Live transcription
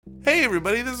Hey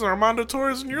everybody, this is Armando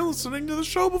Torres, and you're listening to the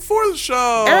show before the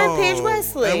show. And I'm Paige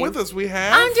Wesley. And with us we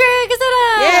have... Andrea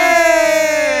Gazzetta!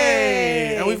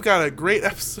 Yay! And we've got a great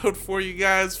episode for you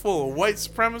guys, full of white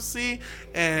supremacy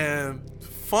and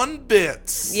fun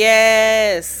bits.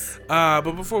 Yes. But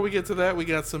before we get to that, we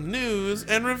got some news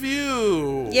and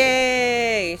review.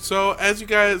 Yay. So, as you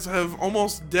guys have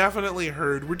almost definitely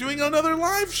heard, we're doing another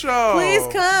live show. Please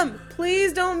come.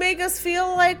 Please don't make us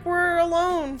feel like we're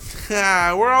alone.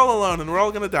 We're all alone and we're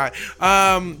all going to die.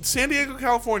 San Diego,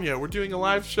 California, we're doing a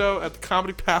live show at the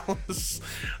Comedy Palace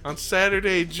on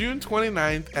Saturday, June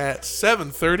 29th at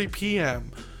 7:30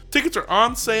 p.m. Tickets are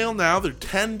on sale now. They're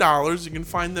 $10. You can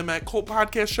find them at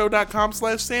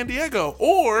cultpodcastshow.com/San Diego,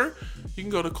 or you can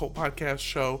go to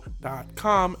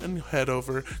cultpodcastshow.com and head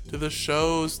over to the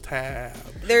shows tab.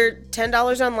 They're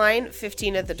 $10 online,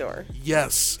 $15 at the door.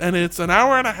 Yes, and it's an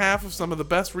hour and a half of some of the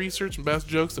best research and best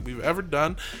jokes that we've ever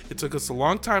done. It took us a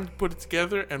long time to put it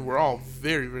together, and we're all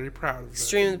very, very proud of it.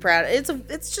 Extremely proud.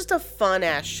 It's just a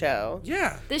fun-ass show.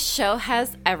 Yeah. This show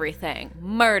has everything.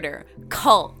 Murder,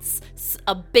 cults,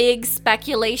 a big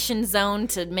speculation zone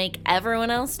to make everyone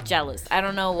else jealous. I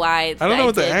don't know why. I don't know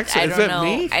what the accent is. Is that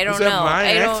me? I don't Is know. that my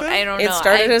accent? I don't know. It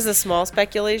started as a small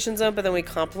speculation zone, but then we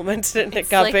complimented it and it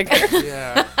got like- bigger.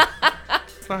 Yeah.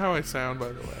 That's not how I sound, by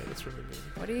the way. That's really mean.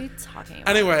 What are you talking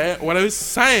about? Anyway, what I was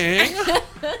saying,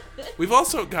 we've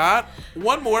also got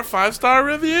one more 5-star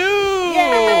review.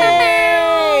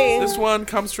 Yay! This one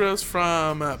comes to us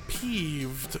from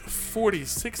Peeved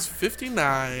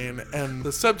 4659, and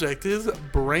the subject is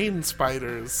brain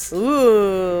spiders.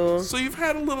 Ooh. So you've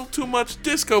had a little too much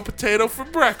disco potato for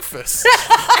breakfast.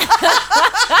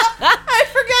 I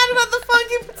forgot about the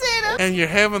funky potato. And you're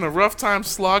having a rough time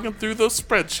slogging through those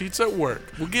spreadsheets at work.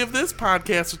 We'll give this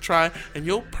podcast a try, and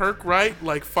you'll perk right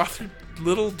like Father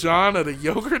Little John at a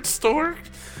yogurt store.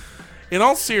 In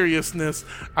all seriousness,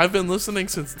 I've been listening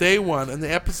since day one, and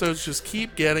the episodes just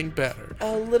keep getting better.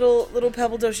 Oh, little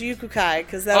Pebble Doshiyukukai,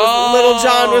 because that was Little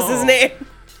John was his name.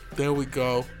 There we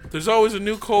go. There's always a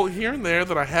new cult here and there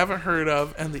that I haven't heard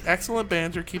of, and the excellent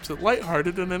banter keeps it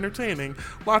lighthearted and entertaining.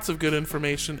 Lots of good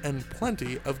information and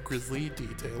plenty of grisly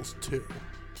details, too.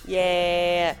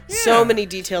 Yeah. So many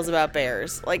details about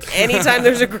bears. Like, anytime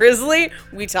there's a grizzly,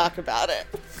 we talk about it.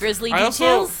 Grizzly I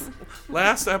details? also,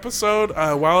 last episode,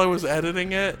 while I was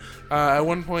editing it, at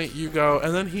one point you go,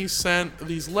 and then he sent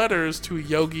these letters to a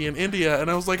yogi in India,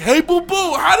 and I was like, hey,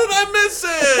 boo-boo, how did I miss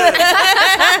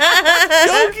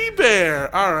it? Yogi Bear.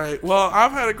 All right, well,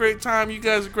 I've had a great time. You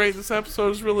guys are great. This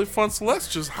episode is really fun, so let's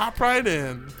just hop right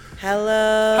in.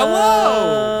 Hello.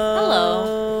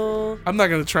 Hello. I'm not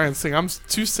going to try and sing. I'm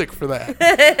too sick for that.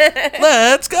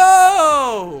 Let's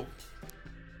go!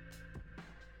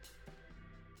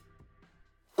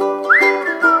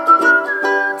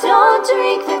 Don't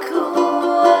drink the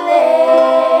Kool-Aid.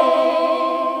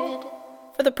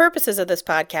 For the purposes of this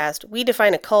podcast, we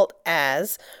define a cult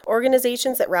as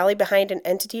organizations that rally behind an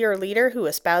entity or leader who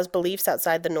espouse beliefs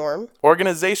outside the norm,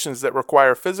 Organizations that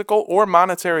require physical or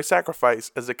monetary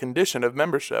sacrifice as a condition of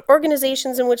membership.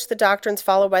 organizations in which the doctrines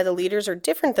followed by the leaders are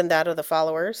different than that of the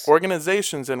followers,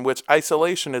 Organizations in which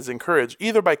isolation is encouraged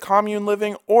either by commune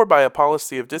living or by a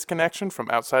policy of disconnection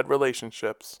from outside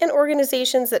relationships. and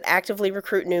organizations that actively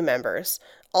recruit new members.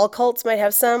 All cults might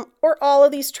have some or all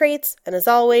of these traits, and as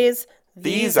always,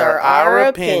 These are our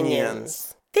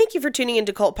opinions. Thank you for tuning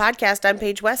into Cult Podcast. I'm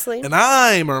Paige Wesley. And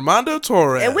I'm Armando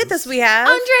Torres. And with us we have...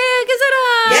 Andrea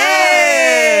Gazzetta!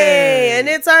 Yay! And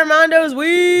it's Armando's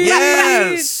week!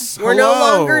 Yes! We're no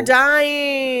Hello. longer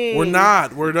dying! We're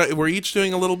not. We're each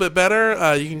doing a little bit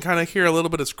better. You can kind of hear a little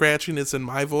bit of scratchiness in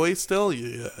my voice still.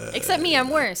 Yeah. Except me, I'm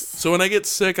worse. So when I get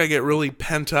sick, I get really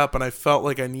pent up, and I felt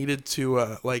like I needed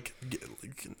to,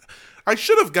 I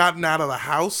should have gotten out of the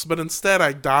house, but instead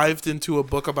I dived into a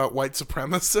book about white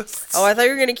supremacists. Oh, I thought you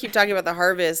were going to keep talking about the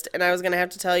harvest, and I was going to have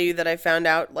to tell you that I found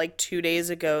out like 2 days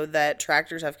ago that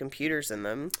tractors have computers in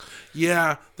them.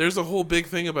 Yeah, there's a whole big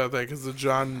thing about that because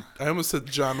I almost said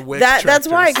John Wick That's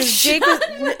why, tractors. because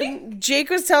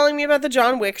Jake was telling me about the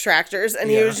John Wick tractors,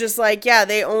 and he Yeah. was just like, yeah,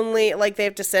 they only, like, they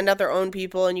have to send out their own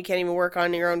people, and you can't even work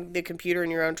on the computer in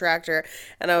your own tractor.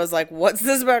 And I was like, what's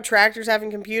this about tractors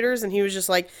having computers? And he was just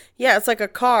like, yeah, it's like a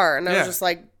car. And I Yeah. was just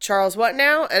like, Charles, what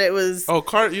now? And it was... Oh,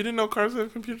 you didn't know cars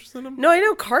have computers in them? No, I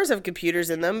know cars have computers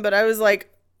in them, but I was like,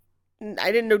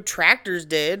 I didn't know tractors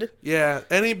did. Yeah,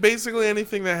 basically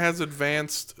anything that has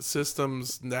advanced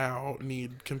systems now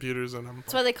need computers in them.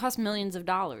 That's why they cost millions of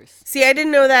dollars. See, I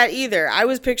didn't know that either. I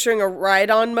was picturing a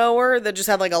ride-on mower that just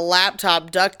had like a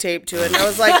laptop duct tape to it. And I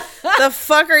was like, the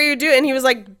fuck are you doing? And he was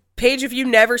like, Paige, have you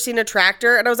never seen a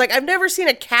tractor? And I was like, I've never seen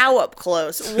a cow up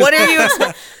close. What are you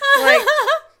Like,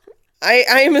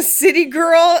 I am a city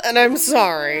girl, and I'm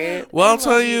sorry. Well, I'll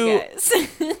tell you. Guys.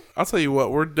 I'll tell you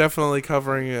what. We're definitely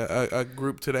covering a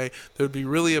group today that would be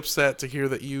really upset to hear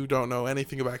that you don't know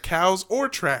anything about cows or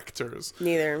tractors.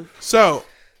 Neither. So,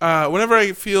 whenever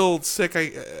I feel sick,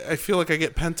 I feel like I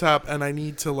get pent up and I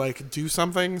need to like do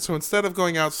something. So instead of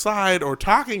going outside or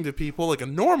talking to people like a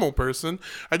normal person,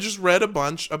 I just read a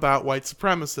bunch about white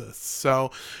supremacists. So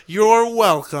you're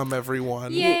welcome,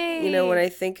 everyone. Yay. You know, when I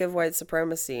think of white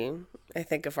supremacy, I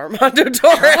think of Armando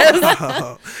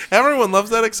Torres. Everyone loves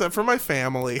that except for my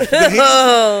family. They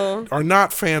are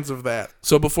not fans of that.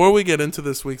 So before we get into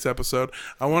this week's episode,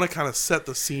 I want to kind of set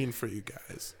the scene for you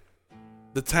guys.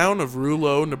 The town of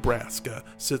Rouleau, Nebraska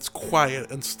sits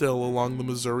quiet and still along the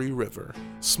Missouri River.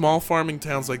 Small farming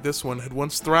towns like this one had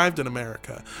once thrived in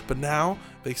America, but now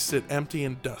they sit empty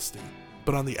and dusty.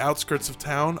 But on the outskirts of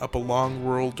town, up a long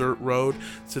rural dirt road,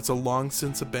 sits a long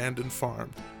since abandoned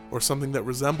farm, or something that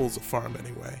resembles a farm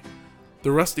anyway.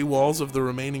 The rusty walls of the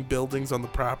remaining buildings on the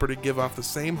property give off the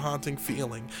same haunting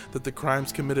feeling that the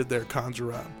crimes committed there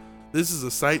conjure up. This is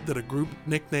a site that a group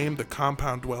nicknamed the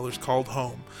Compound Dwellers called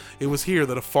home. It was here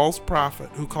that a false prophet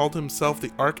who called himself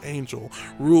the Archangel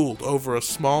ruled over a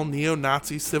small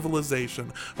neo-Nazi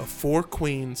civilization of 4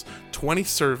 queens, 20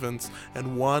 servants,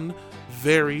 and 1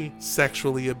 very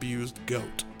sexually abused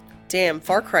goat. Damn,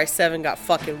 Far Cry 7 got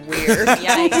fucking weird.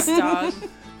 Yikes, dog.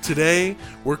 Today,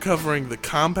 we're covering the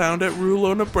compound at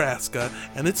Rouleau, Nebraska,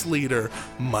 and its leader,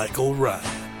 Michael Ryan.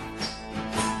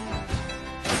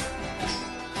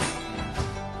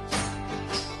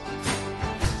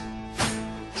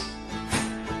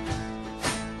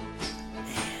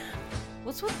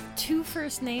 What's with 2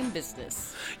 first name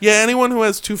business? Yeah, anyone who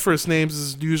has 2 first names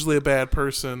is usually a bad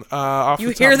person. Off You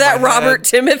the top hear of that, my Robert head.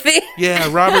 Timothy? Yeah,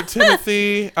 Robert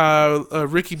Timothy,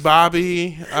 Ricky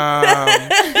Bobby.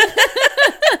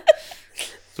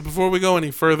 So before we go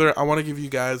any further, I want to give you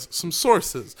guys some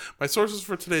sources. My sources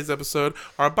for today's episode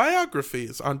are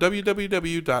biographies on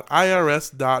www.irs.gov.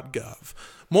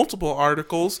 Multiple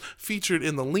articles featured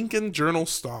in the Lincoln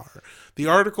Journal-Star. The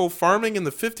article Farming in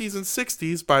the 50s and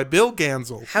 60s by Bill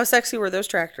Gansel. How sexy were those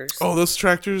tractors? Oh, those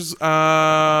tractors,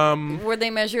 Were they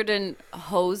measured in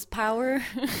hose power?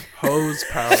 hose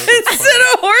power. Instead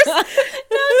of horse? No,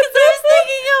 because I was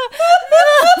thinking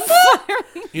of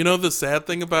farming. You know, the sad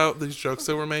thing about these jokes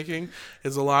that we're making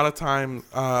is a lot of time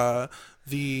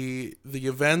the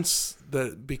events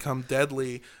that become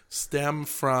deadly stem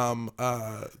from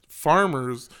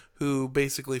farmers who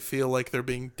basically feel like they're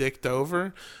being dicked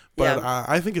over. But Yeah.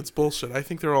 I think it's bullshit. I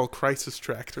think they're all crisis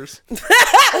tractors.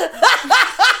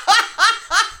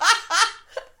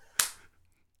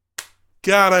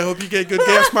 God, I hope you get good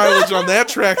gas mileage on that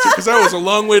tractor, because that was a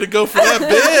long way to go for that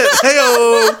bit.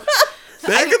 Hey-o!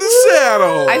 Back in the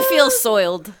saddle! I feel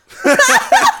soiled.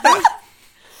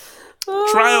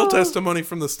 Trial testimony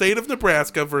from the state of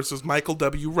Nebraska versus Michael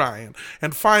W. Ryan.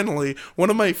 And finally, one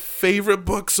of my favorite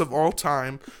books of all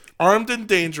time, Armed and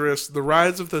Dangerous, The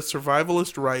Rise of the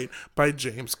Survivalist Right by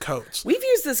James Coates. We've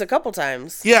used this a couple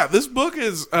times. Yeah, this book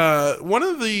is one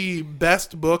of the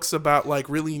best books about like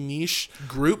really niche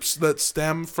groups that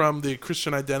stem from the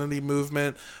Christian identity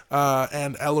movement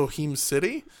and Elohim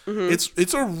City.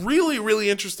 It's a really, really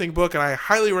interesting book, and I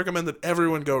highly recommend that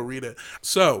everyone go read it.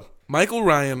 So, Michael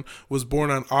Ryan was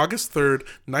born on August 3rd,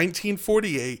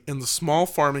 1948 in the small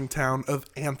farming town of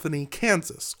Anthony,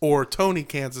 Kansas, or Tony,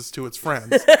 Kansas to its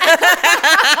friends.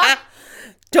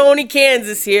 Tony,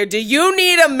 Kansas here. Do you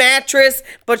need a mattress,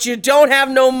 but you don't have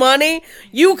no money?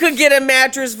 You could get a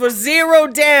mattress for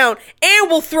 $0 down, and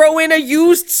we'll throw in a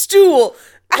used stool.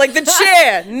 Like the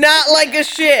chair, not like a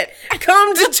shit.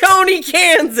 Come to Tony,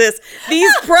 Kansas.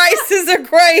 These prices are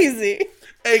crazy.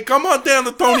 Hey, come on down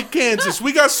to Tony, Kansas.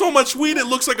 We got so much weed it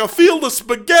looks like a field of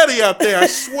spaghetti out there. I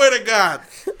swear to God.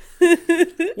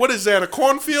 What is that, a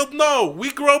cornfield? No,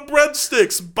 we grow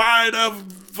breadsticks by the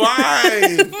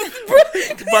vine.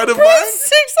 By the vine?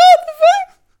 Six on the vine?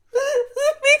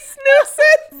 That makes no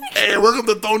sense. Hey, welcome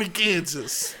to Tony,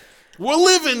 Kansas. We're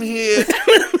living here.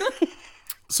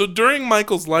 So during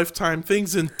Michael's lifetime,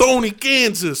 things in Tony,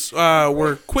 Kansas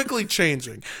were quickly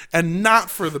changing, and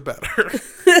not for the better.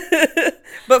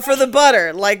 But for the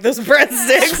butter, like those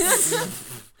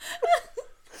breadsticks.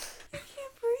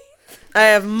 I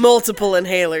have multiple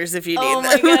inhalers if you need Oh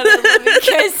them. my god, I love you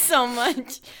guys so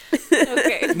much.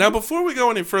 Okay. Now, before we go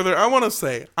any further, I want to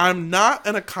say I'm not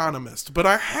an economist, but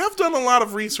I have done a lot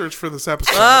of research for this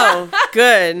episode. Oh,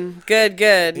 good.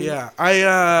 Yeah,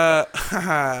 I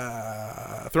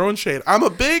throwing shade. I'm a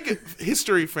big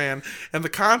history fan, and the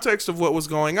context of what was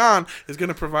going on is going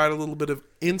to provide a little bit of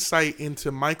insight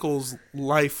into Michael's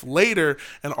life later,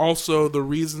 and also the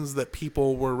reasons that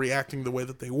people were reacting the way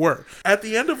that they were. At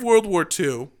the end of World War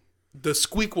II, the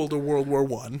squeakquel to World War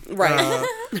I. Right.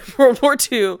 World War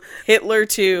II, Hitler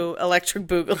 2, Electric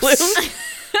Boogaloo.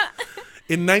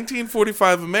 In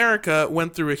 1945, America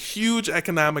went through a huge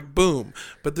economic boom,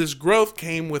 but this growth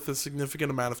came with a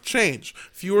significant amount of change.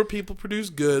 Fewer people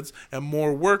produced goods, and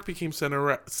more work became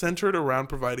centered around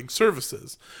providing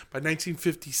services. By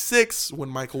 1956, when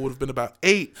Michael would have been about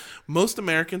 8, most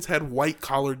Americans had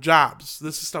white-collar jobs.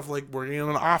 This is stuff like working in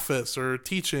an office, or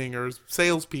teaching, or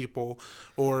salespeople,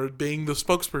 or being the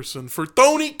spokesperson for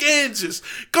Tony, Kansas.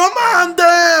 Come on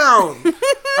down!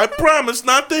 I promise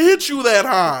not to hit you that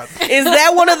hard. Is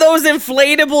that one of those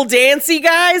inflatable dancy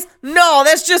guys? No,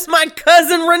 that's just my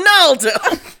cousin Ronaldo.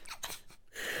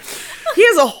 He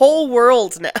has a whole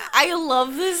world now. I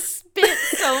love this bit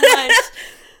so much.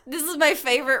 This is my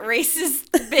favorite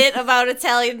racist bit about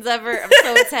Italians ever. I'm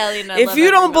so Italian. If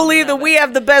you don't believe that we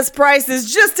have the best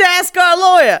prices, just ask our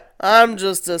lawyer. I'm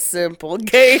just a simple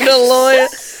gator lawyer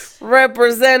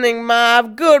representing my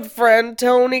good friend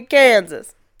Tony,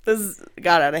 Kansas. This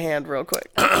got out of hand real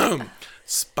quick.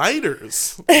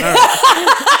 Spiders. All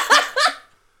right.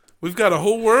 We've got a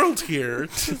whole world here.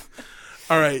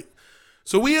 All right.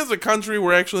 So we as a country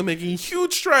were actually making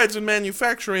huge strides in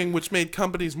manufacturing, which made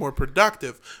companies more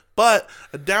productive. But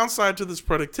a downside to this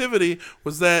productivity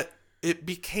was that it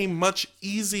became much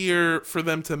easier for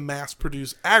them to mass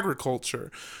produce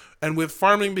agriculture. And with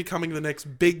farming becoming the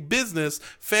next big business,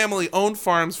 family-owned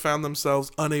farms found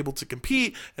themselves unable to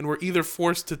compete and were either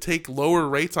forced to take lower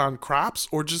rates on crops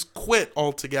or just quit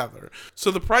altogether. So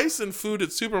the price in food at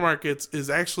supermarkets is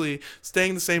actually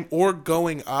staying the same or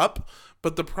going up,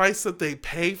 but the price that they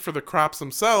pay for the crops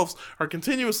themselves are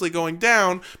continuously going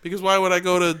down, because why would I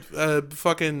go to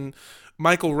fucking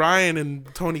Michael Ryan in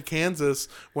Tony, Kansas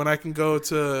when I can go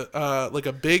to like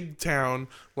a big town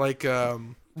like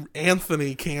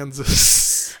Anthony,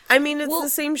 Kansas? I mean, it's the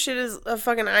same shit as a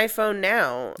fucking iPhone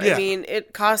now. Yeah. I mean,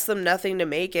 it costs them nothing to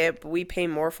make it, but we pay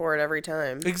more for it every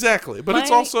time. Exactly. But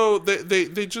it's also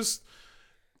they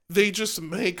just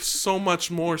make so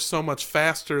much more so much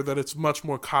faster that it's much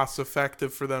more cost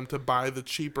effective for them to buy the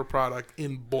cheaper product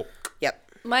in bulk.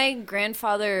 Yep. My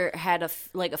grandfather had a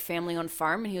family-owned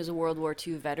farm, and he was a World War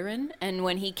II veteran. And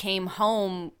when he came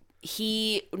home,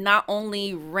 he not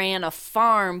only ran a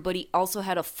farm, but he also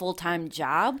had a full-time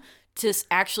job to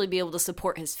actually be able to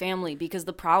support his family, because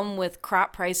the problem with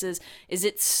crop prices is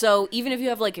it's so, even if you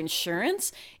have like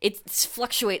insurance, it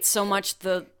fluctuates so much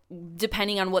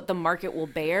depending on what the market will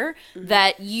bear,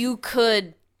 that you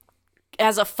could,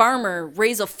 as a farmer,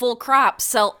 raise a full crop,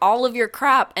 sell all of your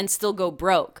crop, and still go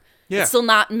broke. Yeah. And still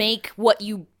not make what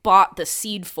you bought the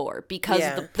seed for, because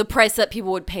the price that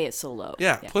people would pay is so low.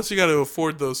 Yeah. Plus you got to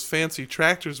afford those fancy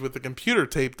tractors with the computer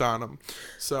taped on them.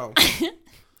 So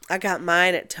I got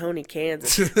mine at Tony,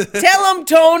 Kansas. Tell him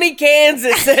Tony,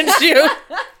 Kansas sent you.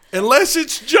 unless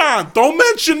it's John, don't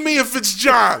mention me if it's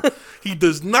John. He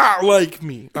does not like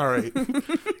me. All right.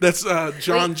 That's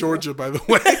John, Georgia, by the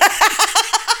way.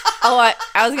 Oh,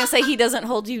 I was going to say he doesn't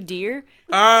hold you dear.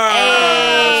 Hey.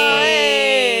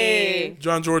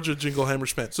 John, Georgia, Jingleheimer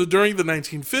Schmidt. So during the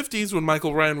 1950s, when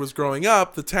Michael Ryan was growing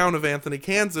up, the town of Anthony,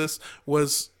 Kansas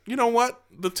was, you know what?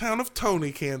 The town of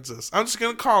Tony, Kansas. I'm just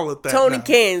going to call it that Tony, now.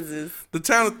 Kansas. The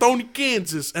town of Tony,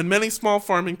 Kansas, and many small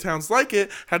farming towns like it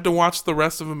had to watch the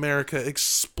rest of America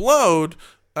explode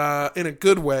in a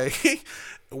good way,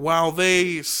 while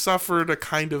they suffered a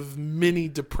kind of mini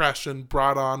depression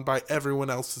brought on by everyone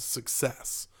else's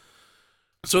success.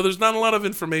 So there's not a lot of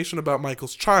information about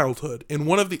Michael's childhood. In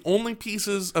one of the only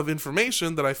pieces of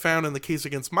information that I found in the case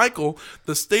against Michael,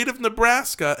 the state of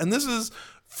Nebraska, and this is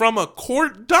from a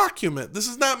court document. This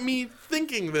is not me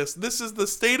thinking this. This is the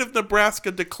state of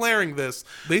Nebraska declaring this.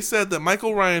 They said that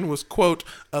Michael Ryan was, quote,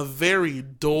 a very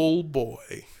dull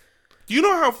boy. Do you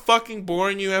know how fucking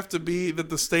boring you have to be that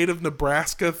the state of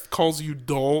Nebraska calls you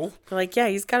dull? Like, yeah,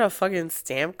 he's got a fucking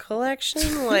stamp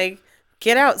collection. Like,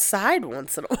 get outside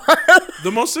once in a while.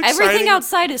 The most exciting... Everything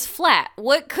outside is flat.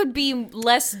 What could be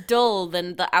less dull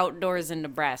than the outdoors in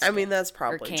Nebraska? I mean, that's or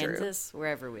probably Kansas,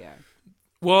 wherever we are.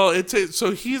 Well,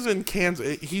 so he's in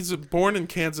Kansas. He's born in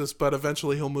Kansas, but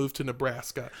eventually he'll move to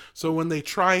Nebraska. So when they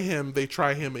try him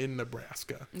in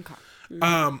Nebraska. Okay.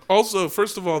 Also,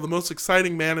 first of all, the most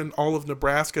exciting man in all of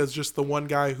Nebraska is just the one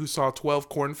guy who saw 12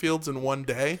 cornfields in one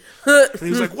day. And he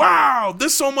was like, wow,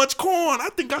 there's so much corn. I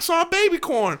think I saw a baby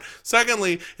corn.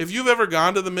 Secondly, if you've ever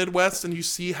gone to the Midwest and you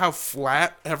see how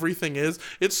flat everything is,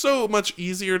 it's so much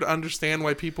easier to understand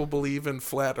why people believe in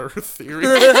flat earth theory.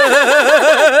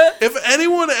 If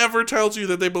anyone ever tells you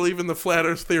that they believe in the flat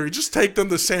earth theory, just take them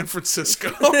to San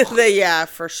Francisco. Yeah,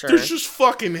 for sure. There's just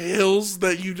fucking hills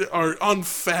that you are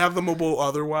unfathomable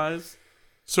otherwise.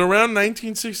 So around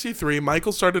 1963,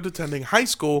 Michael started attending high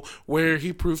school, where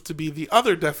he proved to be the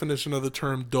other definition of the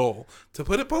term dull. To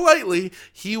put it politely,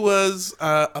 he was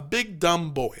a big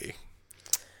dumb boy.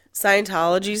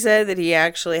 Scientology said that he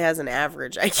actually has an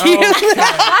average IQ. Okay.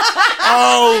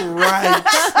 All right.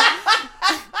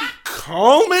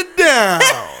 Calm it down.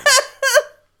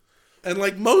 And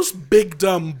like most big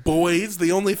dumb boys,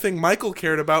 the only thing Michael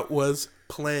cared about was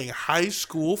playing high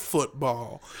school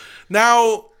football.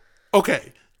 Now,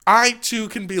 okay, I too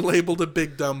can be labeled a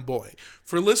big dumb boy.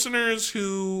 For listeners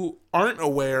who aren't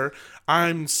aware,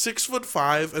 I'm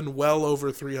 6'5" and well over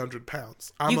 300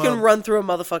 pounds. You can run through a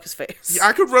motherfucker's face.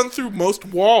 I could run through most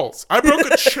walls. I broke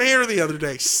a chair the other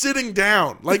day, sitting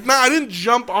down. Like, I didn't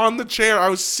jump on the chair. I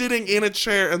was sitting in a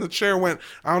chair, and the chair went,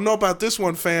 I don't know about this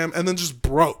one, fam, and then just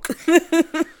broke.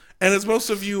 And as most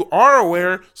of you are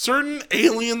aware, certain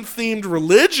alien-themed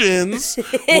religions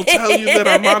will tell you that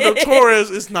Armando Torres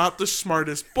is not the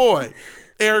smartest boy.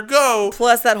 Ergo,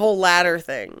 Plus that whole ladder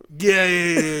thing.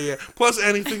 yeah. Plus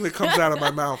anything that comes out of my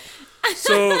mouth.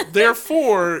 So,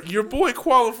 therefore, your boy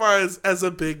qualifies as a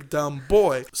big dumb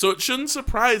boy. So it shouldn't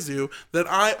surprise you that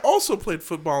I also played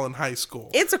football in high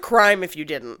school. It's a crime if you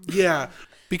didn't. Yeah.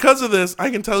 Because of this, I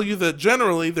can tell you that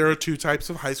generally there are two types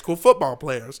of high school football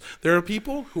players. There are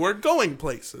people who are going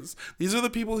places. These are the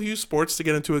people who use sports to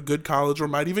get into a good college or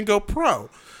might even go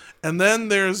pro. And then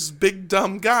there's big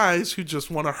dumb guys who just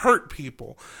want to hurt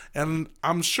people. And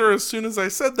I'm sure as soon as I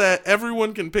said that,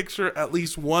 everyone can picture at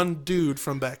least one dude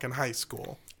from back in high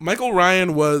school. Michael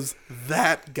Ryan was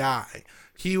that guy.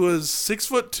 He was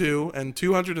 6'2" and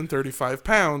 235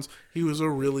 pounds. He was a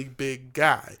really big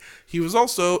guy. He was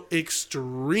also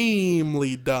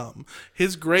extremely dumb.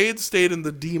 His grades stayed in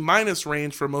the D-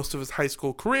 range for most of his high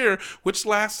school career, which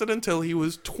lasted until he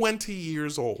was 20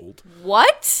 years old.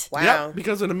 What? Wow. Yep,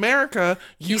 because in America,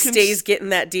 He stays getting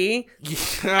that D.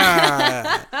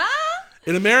 Yeah.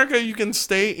 In America, you can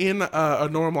stay in a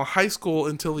normal high school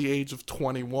until the age of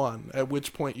 21, at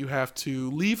which point you have to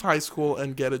leave high school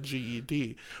and get a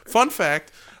GED. Fun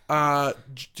fact,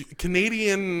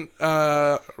 Canadian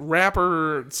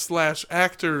rapper /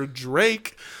 actor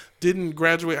Drake didn't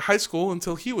graduate high school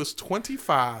until he was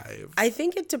 25. I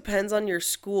think it depends on your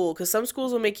school, because some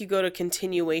schools will make you go to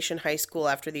continuation high school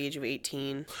after the age of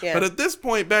 18. Yeah. But at this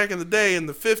point, back in the day, in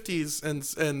the 50s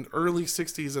and early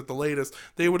 60s at the latest,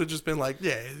 they would have just been like,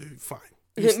 yeah, fine.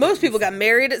 Most people got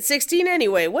married at 16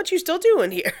 anyway. What you still doing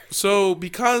here? So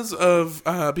because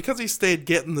he stayed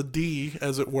getting the D,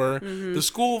 as it were, the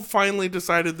school finally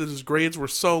decided that his grades were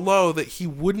so low that he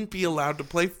wouldn't be allowed to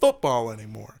play football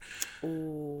anymore.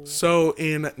 Ooh. So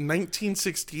in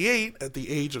 1968, at the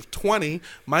age of 20,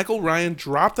 Michael Ryan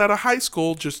dropped out of high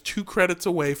school just 2 credits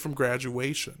away from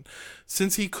graduation.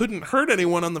 Since he couldn't hurt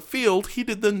anyone on the field, he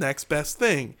did the next best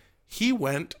thing. He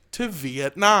went to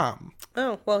Vietnam.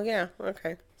 Oh, well, yeah,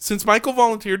 okay. Since Michael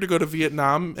volunteered to go to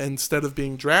Vietnam instead of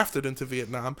being drafted into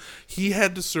Vietnam, he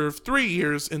had to serve 3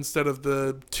 years instead of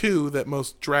the 2 that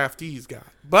most draftees got.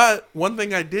 But one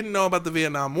thing I didn't know about the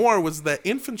Vietnam War was that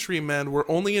infantrymen were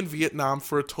only in Vietnam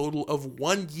for a total of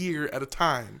 1 year at a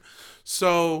time.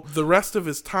 So the rest of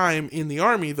his time in the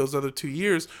army, those other 2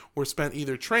 years, were spent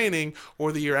either training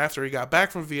or the year after he got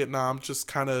back from Vietnam, just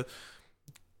kind of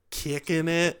kicking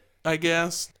it, I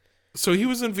guess. So he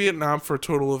was in Vietnam for a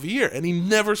total of a year, and he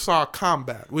never saw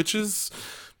combat, which is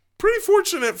pretty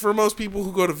fortunate for most people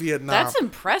who go to Vietnam. That's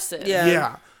impressive.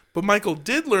 Yeah. But Michael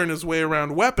did learn his way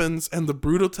around weapons and the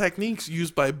brutal techniques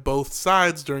used by both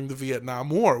sides during the Vietnam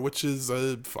War, which is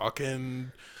a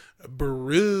fucking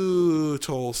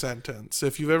brutal sentence.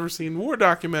 If you've ever seen war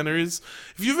documentaries,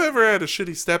 if you've ever had a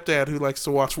shitty stepdad who likes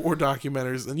to watch war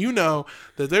documentaries, then you know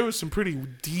that there was some pretty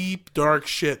deep, dark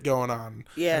shit going on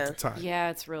at the time. Yeah,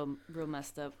 it's real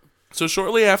messed up. So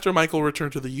shortly after Michael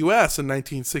returned to the U.S. in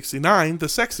 1969, the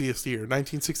sexiest year,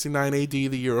 1969 AD,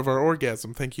 the year of our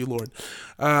orgasm. Thank you, Lord.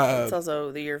 It's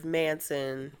also the year of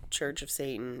Manson, Church of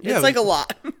Satan. Yeah, It's like a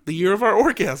lot. The year of our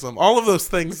orgasm. All of those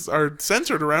things are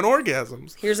centered around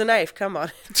orgasms. Here's a knife. Come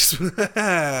on.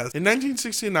 In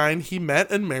 1969, he met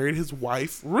and married his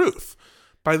wife, Ruth.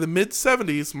 By the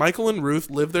mid-70s, Michael and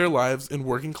Ruth lived their lives in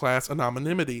working-class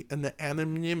anonymity.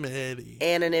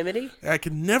 Anonymity? I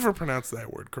can never pronounce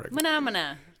that word correctly.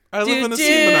 Phenomena. I live in a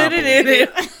sea monopoly.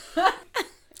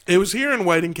 It was here in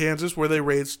Whiting, Kansas, where they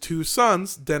raised 2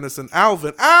 sons, Dennis and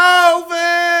Alvin.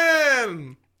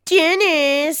 Alvin!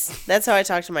 Dennis! That's how I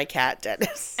talk to my cat,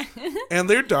 Dennis. And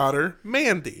their daughter,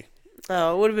 Mandy.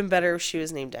 Oh, it would have been better if she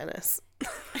was named Dennis.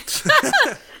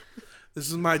 This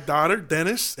is my daughter,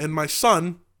 Dennis, and my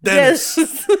son, Dennis.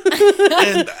 Yes.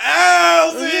 And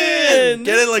Alvin!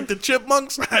 Get it like the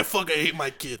chipmunks? I fucking hate my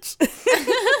kids.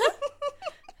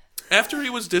 After he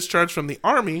was discharged from the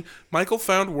Army, Michael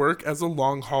found work as a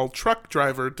long-haul truck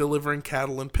driver delivering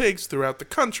cattle and pigs throughout the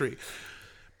country.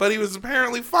 But he was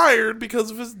apparently fired because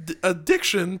of his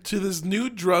addiction to this new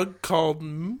drug called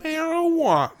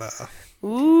marijuana.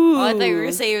 Ooh. Oh, I thought you were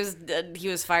going to say he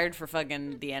was fired for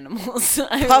fucking the animals.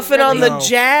 Puffing on the No.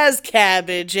 jazz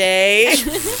cabbage, eh?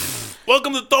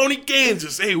 Welcome to Tony,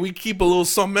 Kansas. Hey, we keep a little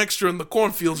something extra in the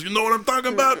cornfields. You know what I'm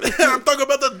talking about? I'm talking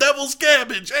about the devil's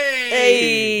cabbage.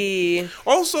 Hey.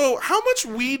 Also, how much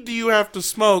weed do you have to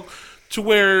smoke to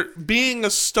where being a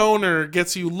stoner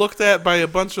gets you looked at by a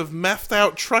bunch of methed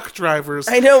out truck drivers?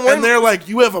 I know, and they're like,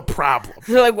 you have a problem.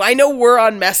 They're like, I know we're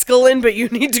on mescaline, but you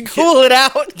need to cool it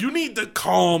out. You need to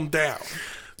calm down.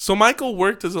 So Michael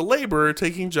worked as a laborer,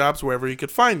 taking jobs wherever he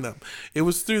could find them. It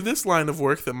was through this line of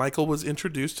work that Michael was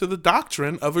introduced to the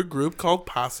doctrine of a group called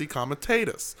Posse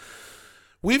Comitatus.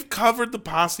 We've covered the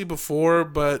Posse before,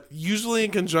 but usually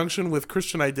in conjunction with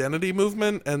Christian Identity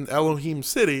Movement and Elohim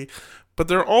City, but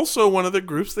they're also one of the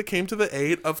groups that came to the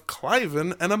aid of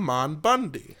Cliven and Amon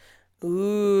Bundy.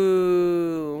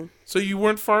 Ooh. So you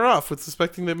weren't far off with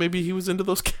suspecting that maybe he was into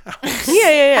those cows.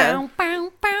 Yeah. Bow, bow,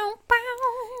 bow, bow.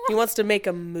 He wants to make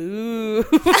a move.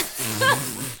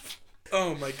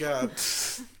 Oh my god.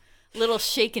 Little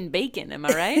shaken bacon, am I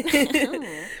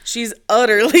right? She's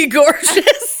utterly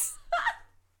gorgeous.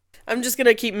 I'm just going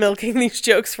to keep milking these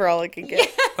jokes for all I can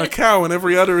get. A cow and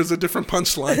every udder is a different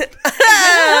punchline.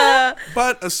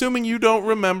 But assuming you don't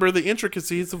remember the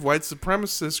intricacies of white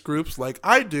supremacist groups like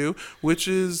I do, which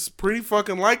is pretty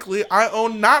fucking likely, I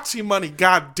own Nazi money,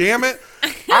 god damn it.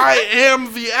 I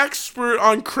am the expert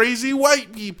on crazy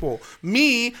white people.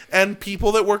 Me and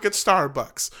people that work at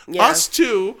Starbucks. Yeah. Us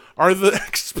two are the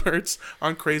experts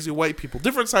on crazy white people.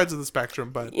 Different sides of the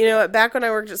spectrum, but You know what? Back when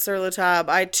I worked at Sur La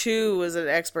Table, I too was an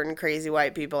expert in crazy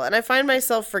white people. And I find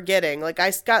myself forgetting. Like,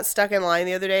 I got stuck in line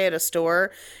the other day at a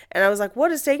store, and I was like,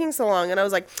 what is taking so long? And I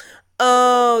was like,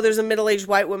 oh, there's a middle-aged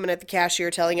white woman at the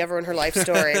cashier telling everyone her life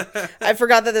story. I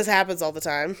forgot that this happens all the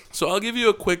time. So I'll give you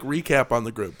a quick recap on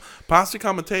the group. Posse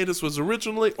Comitatus was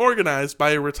originally organized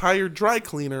by a retired dry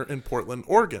cleaner in Portland,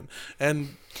 Oregon.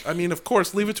 And, I mean, of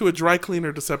course, leave it to a dry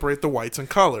cleaner to separate the whites and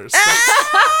colors.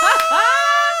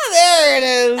 There it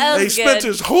is. That They was spent good.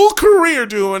 his whole career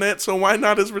doing it, so why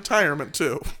not his retirement,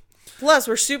 too? Plus,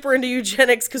 we're super into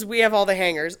eugenics because we have all the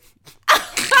hangers.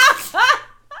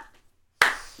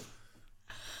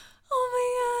 Oh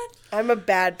my god. I'm a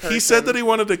bad person. He said that he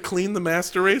wanted to clean the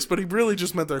master race, but he really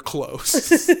just meant their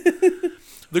clothes.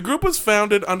 The group was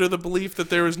founded under the belief that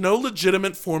there is no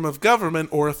legitimate form of government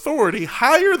or authority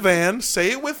higher than,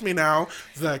 say it with me now,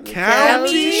 the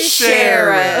county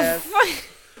sheriff.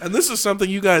 And this is something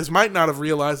you guys might not have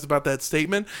realized about that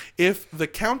statement. If the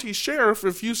county sheriff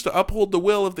refused to uphold the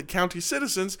will of the county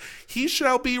citizens, he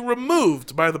shall be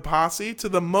removed by the posse to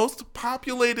the most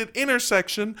populated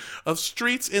intersection of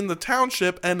streets in the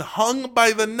township and hung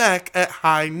by the neck at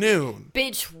high noon.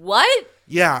 Bitch, what?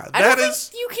 Yeah, I that don't is...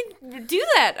 think you can do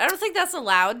that. I don't think that's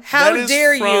allowed. How That is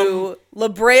dare from- you? La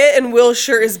Brea and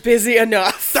Wilshire is busy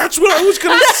enough. That's what I was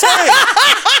going to say.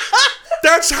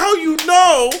 That's how you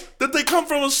know that they come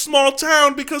from a small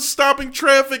town, because stopping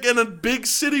traffic in a big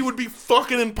city would be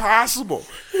fucking impossible.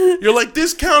 You're like,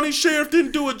 this county sheriff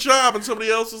didn't do a job, and somebody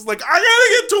else is like, I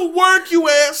gotta get to work, you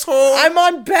asshole. I'm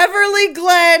on Beverly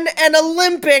Glen and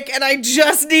Olympic, and I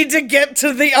just need to get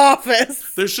to the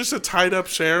office. There's just a tied up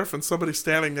sheriff and somebody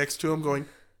standing next to him going,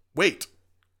 wait.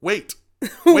 Wait,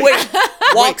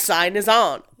 walk sign is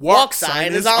on. Walk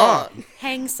sign is on.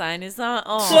 Hang sign is on.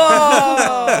 Oh.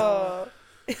 Oh.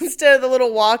 Instead of the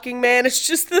little walking man, it's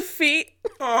just the feet.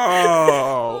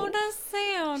 Oh. Oh, that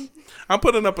sound. I'm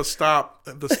putting up the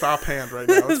stop hand right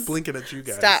now. It's blinking at you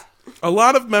guys. Stop. A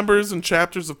lot of members and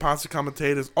chapters of Posse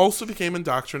Comitatus also became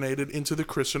indoctrinated into the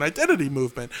Christian Identity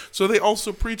Movement. So they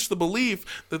also preach the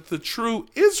belief that the true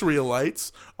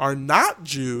Israelites are not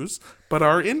Jews, but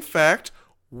are in fact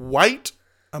white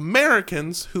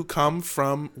Americans who come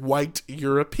from white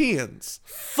Europeans.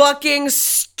 Fucking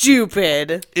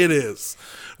stupid. It is.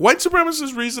 White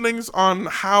supremacist reasonings on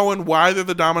how and why they're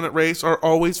the dominant race are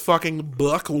always fucking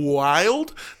buck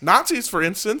wild. Nazis, for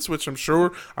instance, which I'm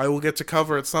sure I will get to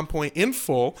cover at some point in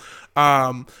full,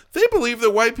 they believe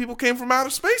that white people came from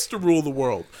outer space to rule the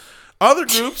world. Other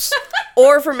groups...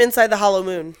 Or from inside the hollow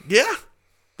moon. Yeah.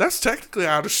 That's technically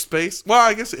outer space. Well,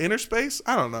 I guess inner space?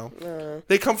 I don't know.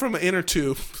 They come from an inner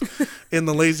tube in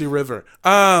the lazy river.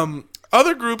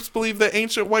 Other groups believe that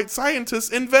ancient white scientists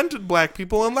invented black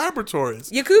people in laboratories.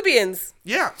 Yakubians.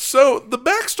 Yeah, so the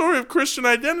backstory of Christian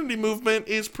identity movement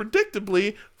is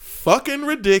predictably fucking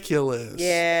ridiculous.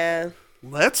 Yeah.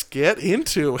 Let's get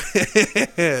into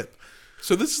it.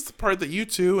 So this is the part that you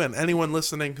two and anyone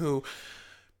listening who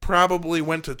probably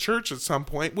went to church at some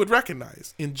point would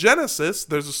recognize. In Genesis,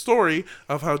 there's a story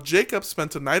of how Jacob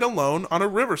spent a night alone on a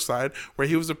riverside where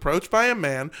he was approached by a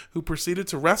man who proceeded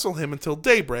to wrestle him until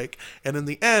daybreak, and in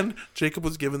the end, Jacob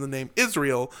was given the name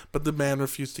Israel, but the man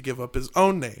refused to give up his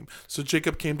own name. So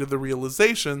Jacob came to the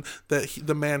realization that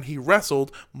the man he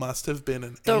wrestled must have been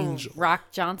an angel.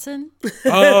 Rock Johnson?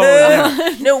 Oh,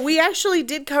 yeah. No, we actually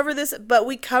did cover this, but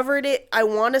we covered it, I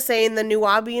want to say, in the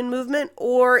Nubian movement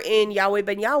or in Yahweh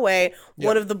Ben Yahweh,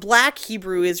 one of the black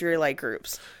Hebrew Israelite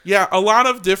groups. Yeah, a lot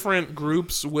of different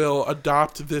groups will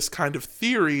adopt this kind of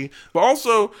theory, but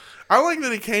also I like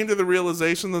that he came to the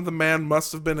realization that the man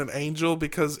must have been an angel,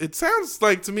 because it sounds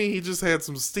like to me he just had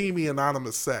some steamy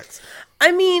anonymous sex.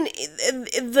 I mean,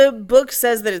 the book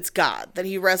says that it's God, that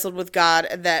he wrestled with God,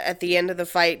 that at the end of the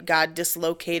fight, God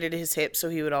dislocated his hip so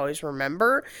he would always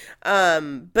remember.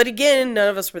 But again, none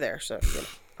of us were there, so, you know.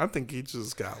 I think he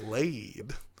just got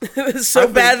laid. It was so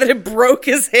bad that it broke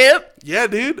his hip. Yeah,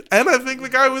 dude. And I think the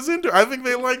guy was into it. I think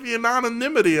they like the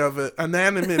anonymity of it.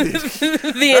 Anonymity.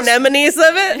 The anemones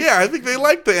of it? Yeah, I think they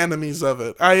like the enemies of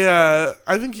it. I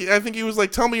think he was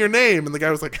like, tell me your name. And the guy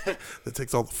was like, that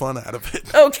takes all the fun out of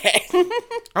it. Okay.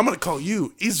 I'm going to call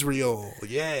you Israel.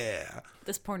 Yeah.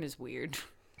 This porn is weird.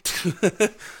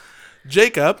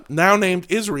 Jacob, now named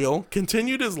Israel,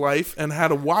 continued his life and had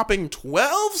a whopping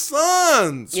 12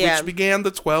 sons, Yeah. which began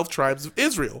the 12 tribes of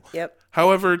Israel. Yep.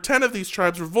 However, 10 of these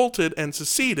tribes revolted and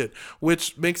seceded,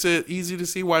 which makes it easy to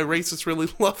see why racists really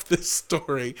love this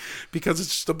story, because it's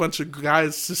just a bunch of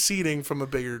guys seceding from a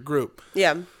bigger group.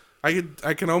 Yeah. I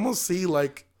can almost see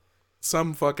like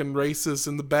some fucking racist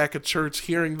in the back of church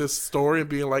hearing this story and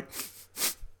being like,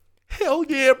 hell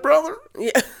yeah, brother.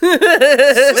 Yeah.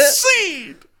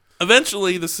 Secede!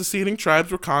 Eventually, the seceding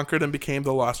tribes were conquered and became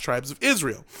the Lost Tribes of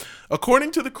Israel. According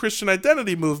to the Christian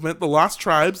identity movement, the Lost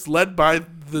Tribes, led by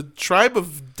the tribe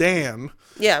of Dan,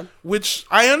 Yeah. which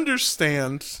I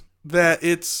understand that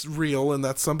it's real and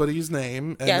that's somebody's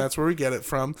name, and Yeah. that's where we get it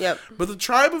from. Yep. But the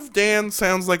tribe of Dan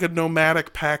sounds like a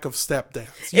nomadic pack of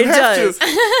stepdads. It does.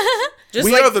 Just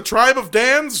We like are the tribe of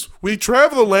Dans. We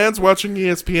travel the lands watching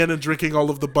ESPN and drinking all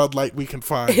of the Bud Light we can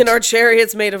find. in our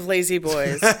chariots made of lazy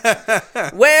boys.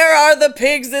 Where are the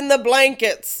pigs in the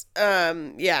blankets?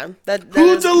 Yeah. That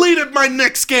Who is- deleted my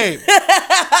next game?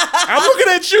 I'm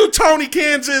looking at you, Tony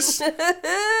Kansas.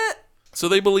 So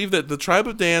they believe that the tribe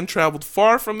of Dan traveled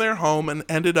far from their home and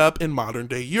ended up in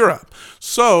modern-day Europe.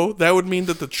 So that would mean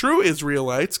that the true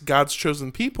Israelites, God's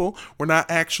chosen people, were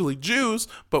not actually Jews,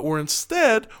 but were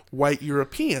instead white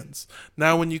Europeans.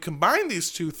 Now, when you combine these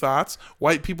two thoughts,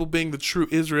 white people being the true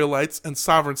Israelites and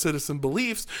sovereign citizen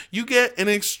beliefs, you get an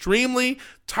extremely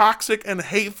toxic and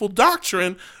hateful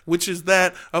doctrine, which is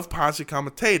that of Posse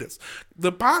Comitatus.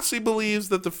 The Posse believes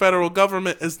that the federal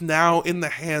government is now in the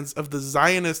hands of the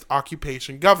Zionist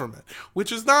occupation government,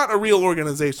 which is not a real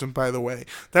organization, by the way.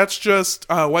 That's just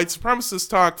white supremacist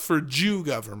talk for Jew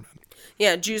government.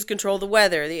 Yeah, Jews control the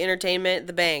weather, the entertainment,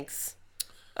 the banks,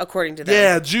 according to them.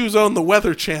 Yeah, Jews own the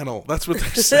Weather Channel. That's what they're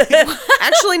saying.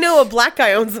 Actually, no, a black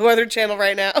guy owns the Weather Channel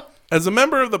right now. As a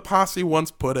member of the Posse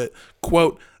once put it,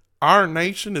 quote, "Our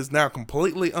nation is now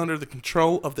completely under the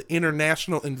control of the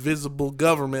international invisible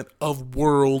government of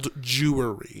world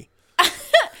Jewry."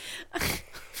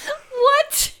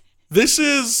 What? This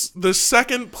is the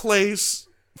second place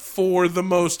for the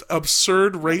most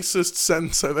absurd racist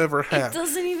sentence I've ever had. It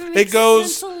doesn't even It make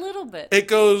goes- sense a little bit. It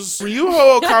goes,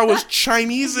 Ryuho Okawa's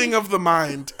Chinesing of the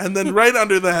mind, and then right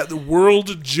under that, the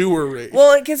world Jewry.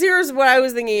 Well, because here's what I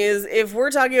was thinking is, if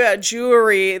we're talking about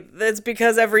jewelry, that's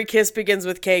because every kiss begins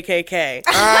with KKK.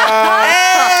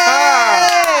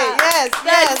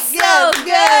 so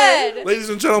good. Ladies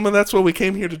and gentlemen, that's what we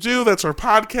came here to do. That's our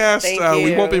podcast. Thank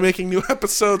We you. won't be making new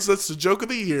episodes. That's the joke of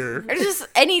the year. Or just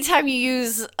anytime you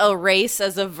use a race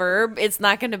as a verb, it's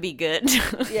not going to be good.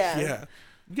 Yeah. Yeah.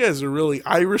 You guys are really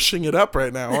Irishing it up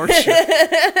right now, aren't you?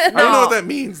 I don't know what that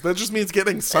means. That just means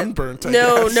getting sunburnt, I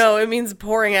guess. No, it means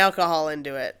pouring alcohol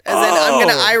into it. As in, I'm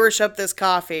going to Irish up this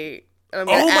coffee. I'm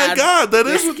gonna my add God, that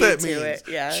is what whiskey that to means. it,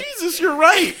 yeah. Jesus, you're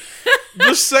right.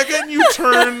 The second you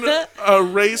turn a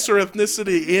race or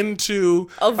ethnicity into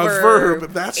a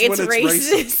verb, that's when it's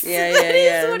racist. Yeah. That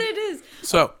is what it is.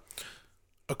 So,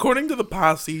 according to the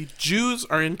posse, Jews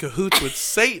are in cahoots with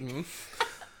Satan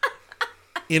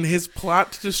in his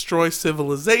plot to destroy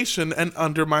civilization and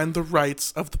undermine the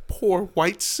rights of the poor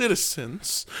white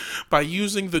citizens by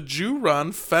using the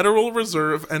Jew-run Federal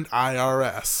Reserve and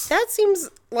IRS. That seems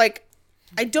like...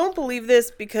 I don't believe this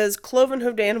because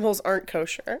cloven-hooved animals aren't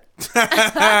kosher.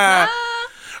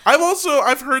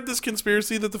 I've heard this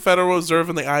conspiracy that the Federal Reserve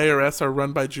and the IRS are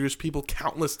run by Jewish people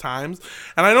countless times,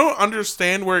 and I don't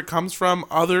understand where it comes from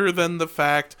other than the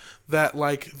fact that,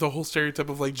 like, the whole stereotype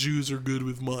of, like, Jews are good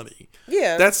with money.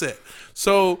 Yeah. That's it.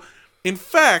 So, in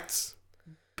fact,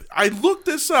 I looked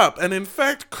this up, and in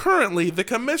fact, currently, the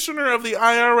commissioner of the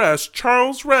IRS,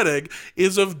 Charles Rettig,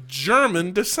 is of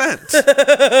German descent.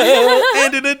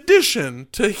 And in addition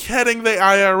to heading the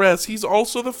IRS, he's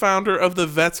also the founder of the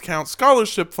Vets Count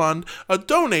Scholarship Fund, a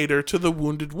donator to the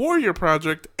Wounded Warrior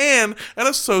Project, and an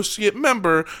associate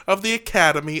member of the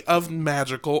Academy of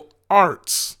Magical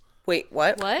Arts. Wait,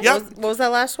 what? What? Yep. What was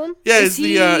that last one? Yeah, Is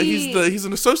he's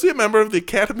an associate member of the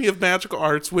Academy of Magical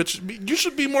Arts, which you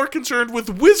should be more concerned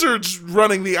with wizards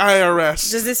running the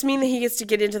IRS. Does this mean that he gets to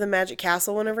get into the Magic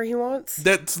Castle whenever he wants?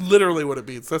 That's literally what it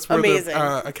means. That's where Amazing.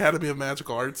 the Academy of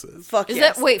Magical Arts is. Fuck Is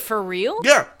yes. that, wait, for real?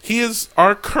 Yeah, he is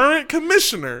our current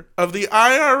commissioner of the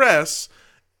IRS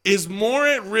is more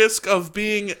at risk of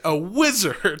being a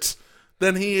wizard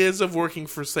than he is of working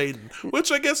for Satan,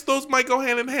 which I guess those might go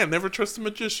hand in hand. Never trust a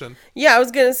magician. Yeah, I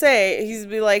was going to say, he's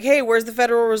be like, hey, where's the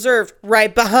Federal Reserve?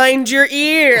 Right behind your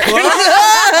ear.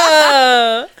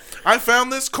 I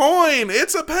found this coin.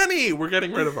 It's a penny. We're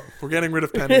getting rid of them. We're getting rid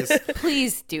of pennies.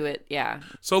 Please do it. Yeah.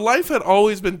 So life had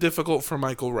always been difficult for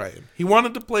Michael Ryan. He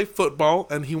wanted to play football,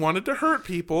 and he wanted to hurt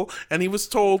people, and he was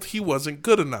told he wasn't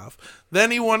good enough.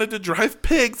 Then he wanted to drive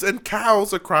pigs and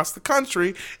cows across the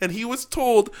country, and he was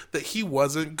told that he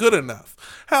wasn't good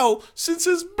enough. Hell, since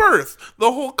his birth,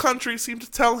 the whole country seemed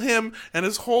to tell him and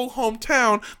his whole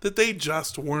hometown that they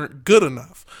just weren't good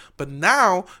enough. But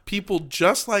now, people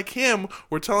just like him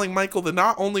were telling Michael that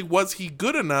not only was he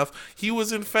good enough, he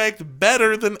was in fact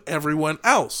better than everyone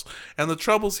else. And the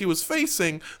troubles he was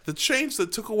facing, the change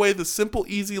that took away the simple,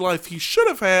 easy life he should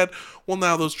have had, well,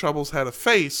 now those troubles had to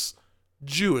face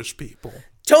Jewish people.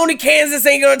 Tony Kansas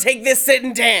ain't going to take this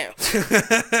sitting down.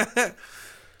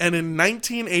 And in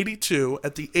 1982,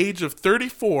 at the age of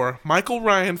 34, Michael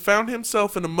Ryan found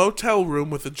himself in a motel room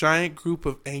with a giant group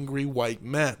of angry white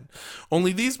men.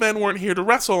 Only these men weren't here to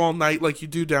wrestle all night like you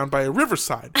do down by a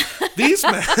riverside. These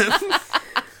men...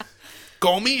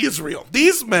 Gomi Israel.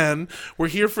 These men were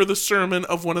here for the sermon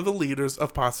of one of the leaders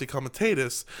of Posse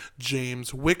Comitatus, James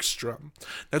Wickstrom.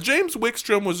 Now, James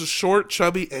Wickstrom was a short,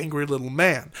 chubby, angry little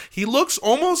man. He looks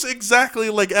almost exactly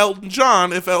like Elton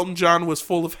John if Elton John was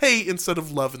full of hate instead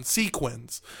of love and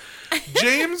sequins.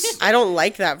 James... I don't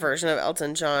like that version of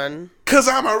Elton John. 'Cause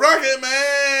I'm a rocket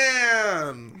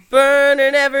man!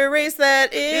 Burning every race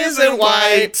that isn't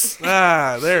white.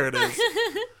 Ah, there it is.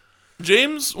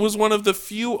 James was one of the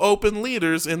few open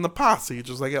leaders in the posse,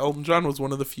 just like Elton John was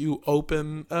one of the few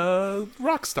open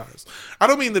rock stars. I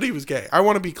don't mean that he was gay. I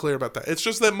want to be clear about that. It's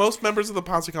just that most members of the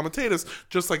Posse Comitatus,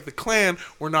 just like the Klan,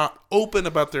 were not open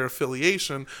about their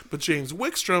affiliation, but James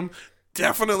Wickstrom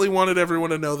definitely wanted everyone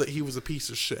to know that he was a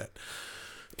piece of shit.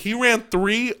 He ran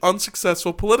 3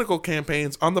 unsuccessful political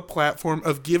campaigns on the platform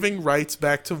of giving rights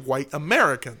back to white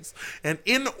Americans. And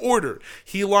in order,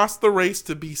 he lost the race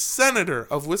to be senator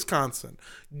of Wisconsin,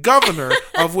 governor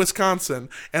of Wisconsin,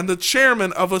 and the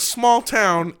chairman of a small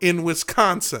town in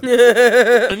Wisconsin.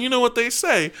 And you know what they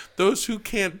say, those who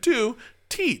can't do,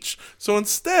 teach. So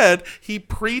instead, he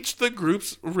preached the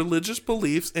group's religious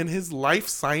beliefs in his Life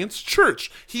Science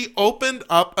Church. He opened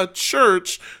up a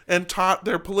church and taught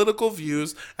their political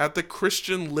views at the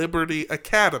Christian Liberty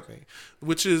Academy,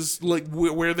 which is like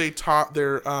where they taught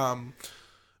their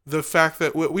the fact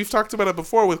that we've talked about it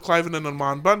before with Cliven and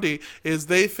Amon Bundy is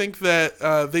they think that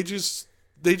they just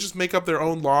make up their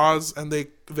own laws and they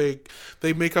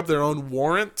make up their own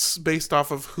warrants based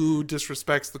off of who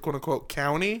disrespects the quote-unquote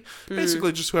county.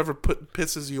 Basically just whoever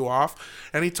pisses you off.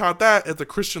 And he taught that at the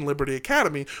Christian Liberty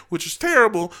Academy, which is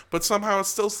terrible, but somehow it's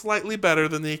still slightly better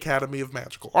than the Academy of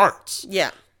Magical Arts.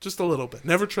 Yeah. Just a little bit.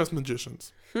 Never trust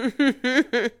magicians.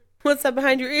 What's that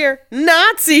behind your ear?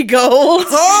 Nazi gold.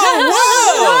 Oh,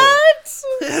 whoa! What?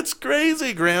 It's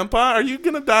crazy, Grandpa. Are you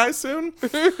going to die soon?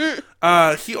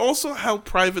 He also held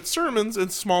private sermons in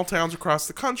small towns across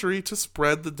the country to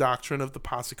spread the doctrine of the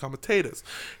Posse Comitatus.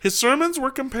 His sermons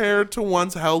were compared to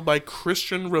ones held by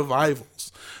Christian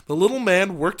revivals. The little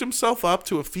man worked himself up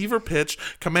to a fever pitch,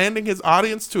 commanding his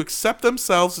audience to accept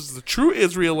themselves as the true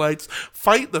Israelites,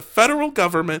 fight the federal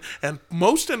government, and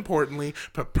most importantly,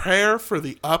 prepare for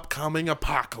the upcoming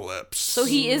apocalypse. So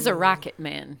he is a rocket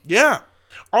man. Yeah.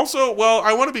 Also, well,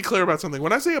 I want to be clear about something.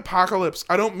 When I say apocalypse,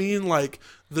 I don't mean like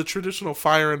the traditional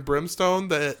fire and brimstone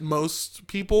that most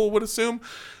people would assume.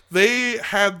 They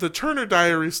had the Turner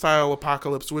Diary style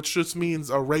apocalypse, which just means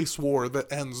a race war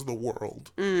that ends the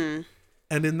world.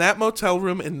 And in that motel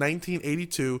room in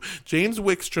 1982, James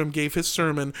Wickstrom gave his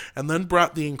sermon and then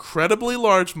brought the incredibly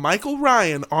large Michael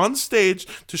Ryan on stage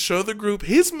to show the group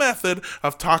his method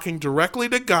of talking directly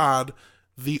to God,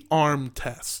 the arm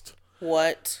test.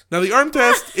 What? Now, the arm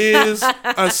test is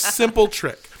a simple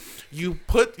trick. You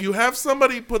have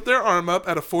somebody put their arm up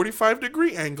at a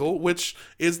 45-degree angle, which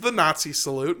is the Nazi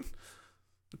salute.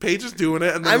 Paige is doing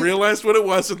it and then realized what it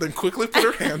was and then quickly put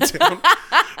her hand down.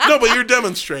 No, but you're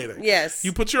demonstrating. Yes.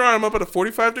 You put your arm up at a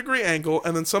 45-degree angle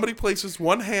and then somebody places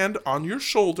one hand on your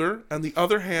shoulder and the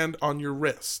other hand on your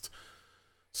wrist.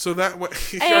 So that way,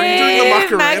 are you doing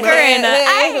the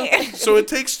Macarena? So it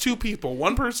takes two people.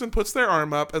 One person puts their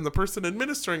arm up, and the person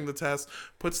administering the test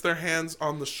puts their hands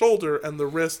on the shoulder and the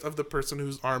wrist of the person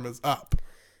whose arm is up.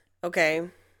 Okay.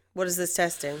 What is this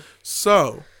testing?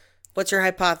 So, What's your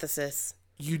hypothesis?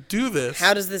 you do this.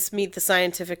 How does this meet the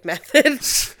scientific method?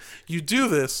 You do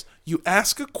this. You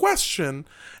ask a question,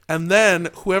 and then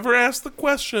whoever asks the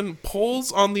question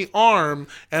pulls on the arm,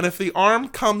 and if the arm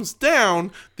comes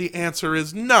down, the answer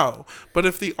is no. But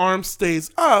if the arm stays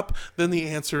up, then the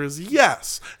answer is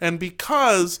yes. And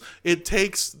because it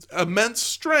takes immense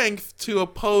strength to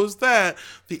oppose that,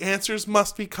 the answers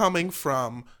must be coming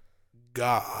from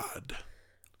God.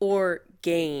 Or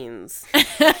gains?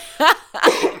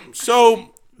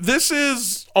 So this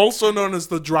is also known as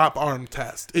the drop arm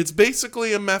test. It's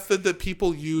basically a method that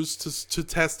people use to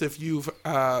test if you've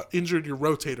injured your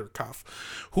rotator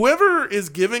cuff. Whoever is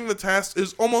giving the test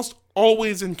is almost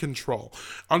always in control.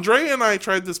 Andrea and I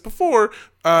tried this before,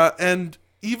 and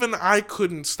even I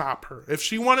couldn't stop her. If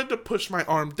she wanted to push my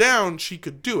arm down, she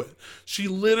could do it. She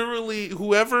literally,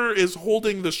 whoever is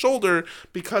holding the shoulder,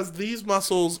 because these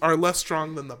muscles are less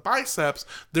strong than the biceps,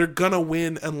 they're gonna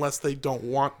win unless they don't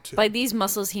want to. By these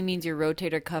muscles, he means your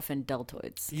rotator cuff and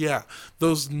deltoids. Yeah,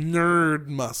 those nerd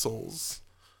muscles.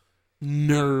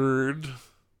 Nerd.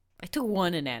 I took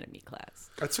one anatomy class.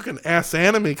 I took an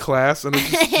ass-anatomy class, and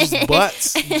it's just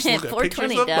butts. You just look at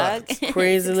pictures 420, of dog. butts.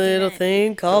 Crazy little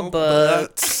thing called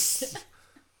butts.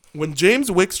 When James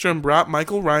Wickstrom brought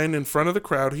Michael Ryan in front of the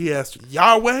crowd, he asked,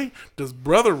 "Yahweh, does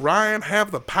Brother Ryan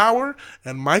have the power?"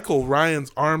 And Michael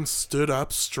Ryan's arms stood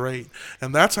up straight.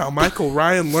 And that's how Michael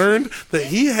Ryan learned that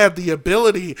he had the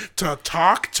ability to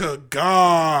talk to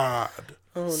God.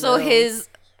 So his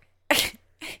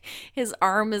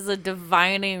arm is a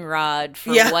divining rod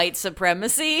for Yeah. white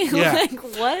supremacy? Yeah. Like,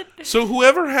 what? So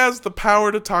whoever has the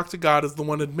power to talk to God is the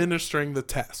one administering the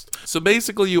test. So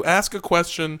basically you ask a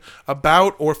question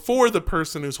about or for the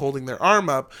person who's holding their arm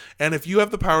up, and if you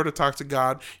have the power to talk to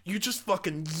God, you just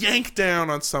fucking yank down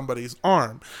on somebody's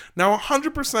arm. Now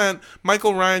 100%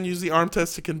 Michael Ryan used the arm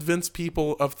test to convince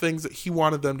people of things that he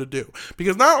wanted them to do.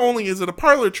 Because not only is it a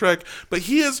parlor trick, but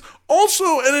he is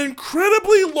also an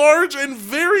incredibly large and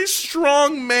very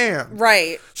strong man.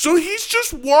 Right. So he's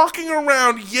just walking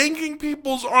around yanking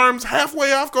people's arms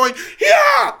halfway off going,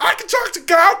 "Yeah, I can talk to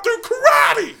God through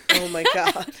karate." Oh my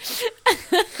God.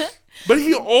 But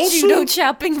he also Judo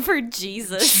chopping for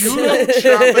Jesus. judo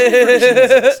chopping for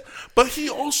Jesus. But he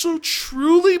also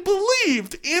truly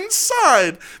believed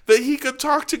inside that he could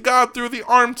talk to God through the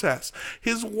arm test.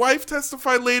 His wife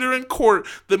testified later in court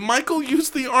that Michael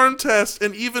used the arm test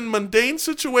in even mundane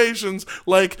situations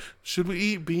like, should we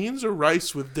eat beans or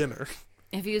rice with dinner?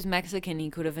 If he was Mexican, he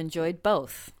could have enjoyed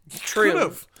both. True. Could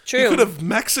have. True. He could have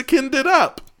Mexicaned it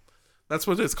up. That's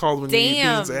what it's called when you eat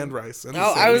Damn. beans and rice. And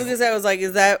Oh, I was gonna say, I was like,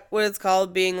 is that what it's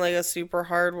called, being like a super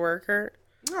hard worker?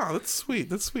 Oh, that's sweet.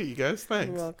 That's sweet, you guys. You're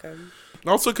Thanks. welcome.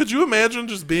 Also, could you imagine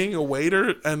just being a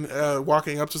waiter and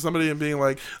walking up to somebody and being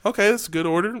like, "Okay, that's a good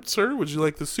order, sir. Would you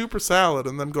like the super salad?"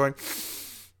 And them going,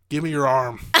 "Give me your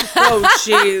arm." Oh,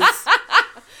 jeez.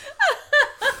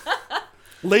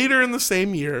 Later in the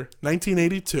same year,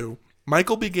 1982,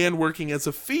 Michael began working as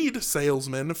a feed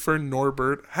salesman for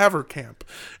Norbert Haverkamp.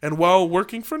 And while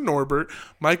working for Norbert,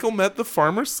 Michael met the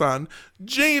farmer's son,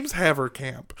 James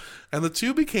Haverkamp. And the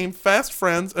two became fast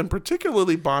friends and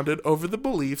particularly bonded over the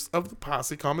beliefs of the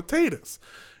Posse Comitatus.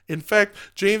 In fact,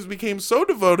 James became so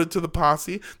devoted to the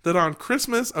posse that on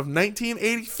Christmas of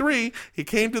 1983, he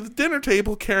came to the dinner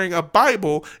table carrying a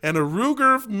Bible and a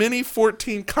Ruger Mini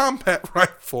 14 combat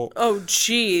rifle. Oh,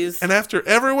 jeez. And after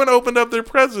everyone opened up their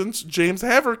presents, James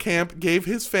Haverkamp gave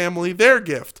his family their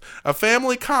gift, a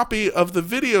family copy of the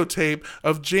videotape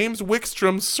of James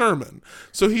Wickstrom's sermon.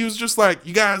 So he was just like,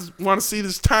 you guys want to see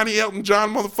this tiny Elton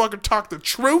John motherfucker talk the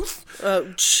truth? Oh,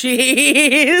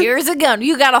 jeez. Here's a gun.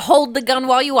 You gotta hold the gun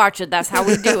while you watch it. That's how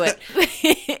we do it.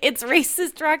 It's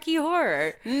racist Rocky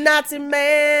Horror. Nazi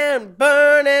man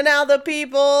burning out the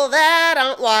people that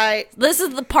aren't white. This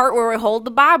is the part where we hold the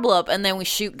Bible up and then we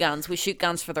shoot guns. We shoot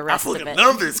guns for the rest of it.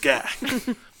 love this guy.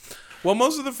 Well,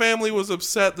 most of the family was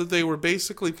upset that they were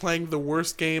basically playing the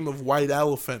worst game of white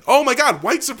elephant. Oh my god,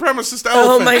 white supremacist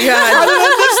elephant. Oh my God. How did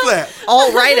I miss that?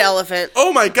 Alt-right elephant.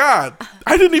 Oh my god.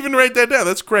 I didn't even write that down.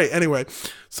 That's great. Anyway,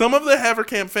 some of the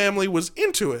Haverkamp family was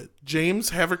into it.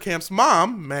 James Haverkamp's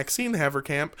mom, Maxine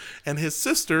Haverkamp, and his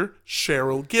sister,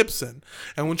 Cheryl Gibson.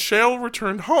 And when Cheryl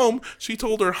returned home, she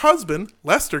told her husband,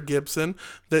 Lester Gibson,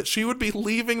 that she would be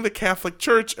leaving the Catholic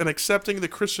Church and accepting the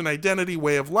Christian identity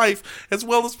way of life, as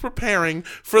well as preparing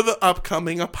for the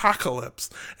upcoming apocalypse.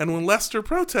 And when Lester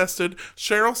protested,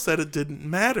 Cheryl said it didn't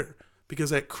matter,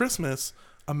 because at Christmas,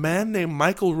 a man named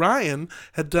Michael Ryan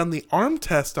had done the arm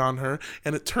test on her,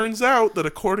 and it turns out that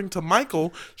according to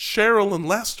Michael, Cheryl and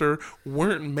Lester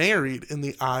weren't married in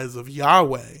the eyes of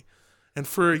Yahweh. And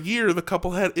for a year, the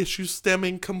couple had issues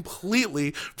stemming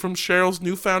completely from Cheryl's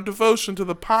newfound devotion to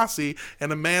the posse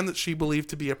and a man that she believed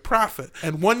to be a prophet.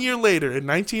 And 1 year later, in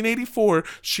 1984,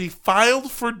 she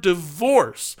filed for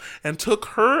divorce and took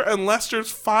her and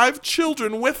Lester's 5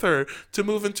 children with her to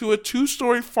move into a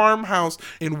 2-story farmhouse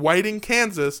in Whiting,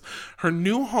 Kansas. Her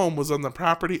new home was on the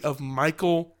property of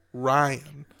Michael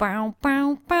Ryan. Bow,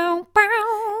 bow, bow,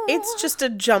 bow. It's just a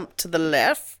jump to the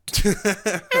left and then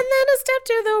a step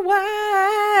to the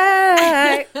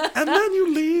right. And then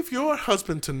you leave your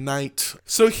husband tonight.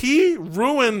 So he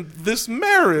ruined this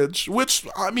marriage, which,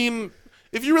 I mean,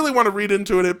 if you really want to read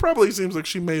into it, it probably seems like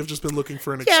she may have just been looking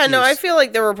for an excuse. Yeah, no, I feel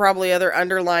like there were probably other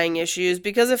underlying issues,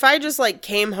 because if I just like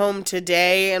came home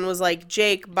today and was like,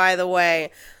 Jake, by the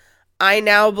way, I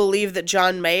now believe that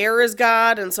John Mayer is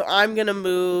God, and so I'm going to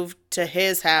move to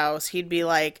his house, he'd be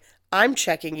like, I'm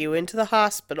checking you into the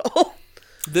hospital.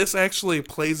 This actually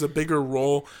plays a bigger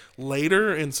role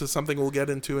later into something we'll get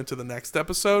into the next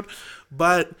episode.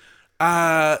 But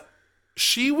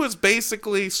she was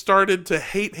basically started to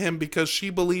hate him because she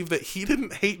believed that he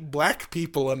didn't hate black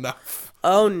people enough.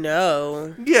 Oh,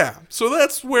 no. Yeah, so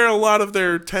that's where a lot of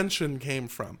their tension came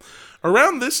from.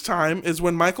 Around this time is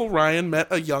when Michael Ryan met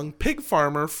a young pig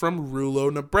farmer from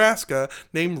Rulo, Nebraska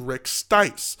named Rick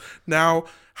Stice. Now,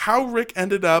 how Rick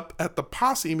ended up at the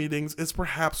posse meetings is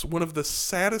perhaps one of the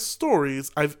saddest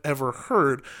stories I've ever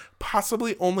heard,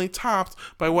 possibly only topped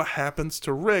by what happens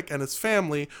to Rick and his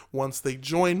family once they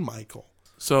join Michael.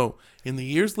 So, in the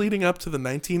years leading up to the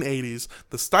 1980s,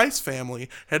 the Stice family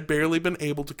had barely been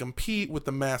able to compete with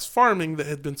the mass farming that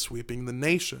had been sweeping the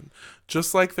nation.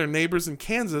 Just like their neighbors in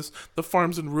Kansas, the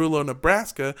farms in Rulo,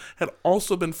 Nebraska had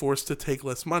also been forced to take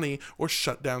less money or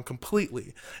shut down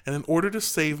completely. And in order to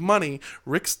save money,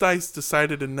 Rick Stice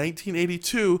decided in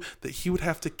 1982 that he would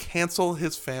have to cancel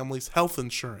his family's health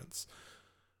insurance.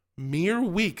 Mere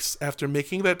weeks after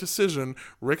making that decision,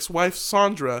 Rick's wife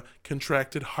Sandra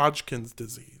contracted Hodgkin's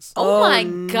disease. Oh my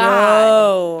God.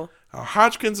 No. Now,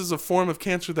 Hodgkin's is a form of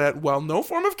cancer that, while no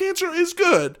form of cancer is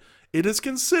good, it is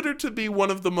considered to be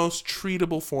one of the most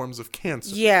treatable forms of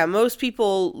cancer. Yeah, most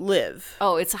people live.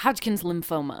 Oh, it's Hodgkin's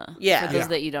lymphoma. Yeah. For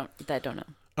those Yeah. that don't know.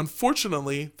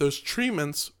 Unfortunately, those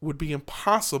treatments would be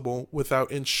impossible without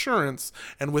insurance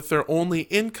and with their only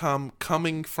income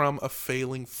coming from a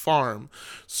failing farm.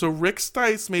 So Rick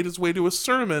Stice made his way to a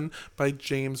sermon by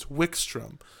James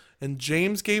Wickstrom, and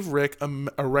James gave Rick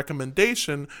a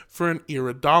recommendation for an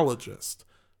iridologist.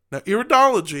 Now,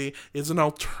 iridology is an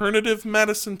alternative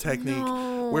medicine technique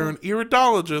where an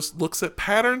iridologist looks at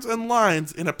patterns and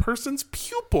lines in a person's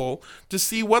pupil to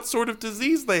see what sort of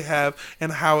disease they have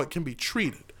and how it can be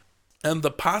treated. And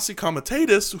the Posse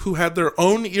Comitatus, who had their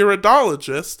own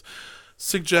iridologist,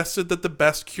 suggested that the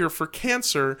best cure for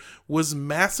cancer was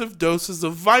massive doses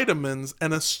of vitamins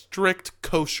and a strict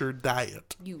kosher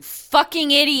diet. You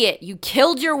fucking idiot. You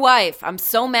killed your wife. I'm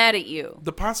so mad at you.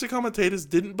 The Posse Comitatus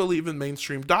didn't believe in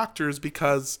mainstream doctors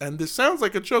because, and this sounds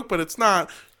like a joke, but it's not,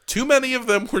 Too many of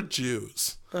them were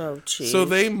Jews. Oh, geez. So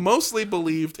they mostly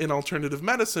believed in alternative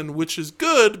medicine, which is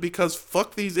good because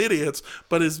fuck these idiots,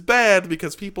 but is bad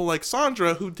because people like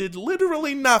Sandra, who did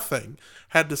literally nothing,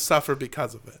 had to suffer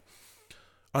because of it.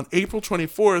 On April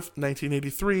 24th,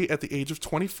 1983, at the age of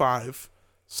 25,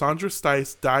 Sandra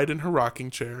Stice died in her rocking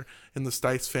chair in the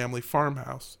Stice family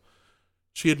farmhouse.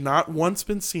 She had not once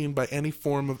been seen by any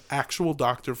form of actual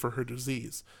doctor for her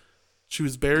disease. She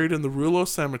was buried in the Rouleau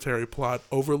Cemetery plot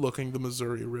overlooking the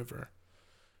Missouri River.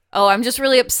 Oh, I'm just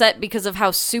really upset because of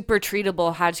how super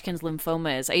treatable Hodgkin's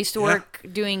lymphoma is. I used to work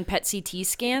doing PET CT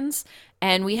scans,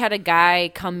 and we had a guy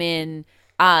come in,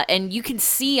 and you can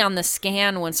see on the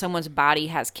scan when someone's body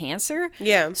has cancer.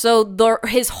 Yeah. So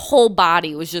his whole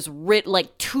body was just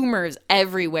like tumors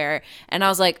everywhere. And I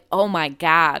was like, oh my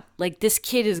God, like this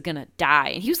kid is going to die.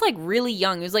 And he was like really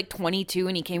young. He was like 22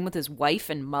 and he came with his wife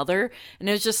and mother. And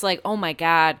it was just like, oh my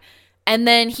God. And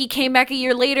then he came back a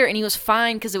year later and he was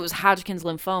fine because it was Hodgkin's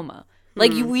lymphoma.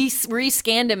 Like we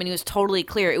re-scanned him and he was totally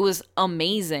clear. It was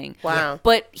amazing. Wow.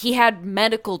 But he had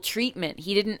medical treatment.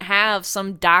 He didn't have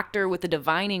some doctor with a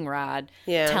divining rod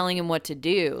telling him what to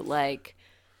do. Like,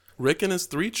 Rick and his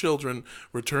 3 children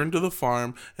returned to the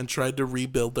farm and tried to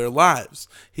rebuild their lives.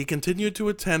 He continued to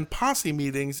attend posse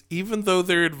meetings even though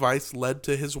their advice led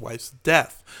to his wife's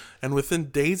death. And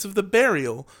within days of the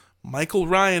burial, Michael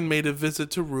Ryan made a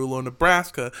visit to Rouleau,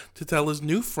 Nebraska to tell his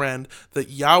new friend that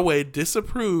Yahweh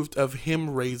disapproved of him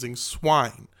raising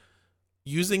swine.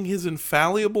 Using his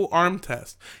infallible arm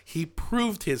test, he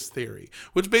proved his theory,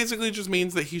 which basically just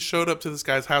means that he showed up to this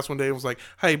guy's house one day and was like,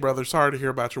 hey, brother, sorry to hear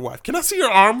about your wife. Can I see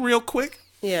your arm real quick?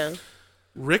 Yeah.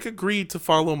 Rick agreed to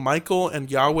follow Michael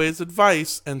and Yahweh's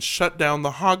advice and shut down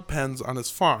the hog pens on his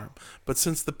farm. But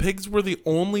since the pigs were the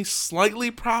only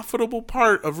slightly profitable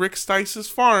part of Rick Stice's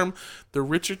farm, the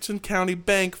Richardson County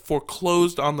Bank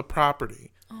foreclosed on the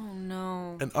property. oh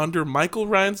no. And under Michael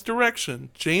Ryan's direction,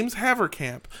 James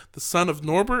Haverkamp, the son of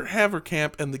Norbert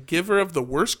Haverkamp and the giver of the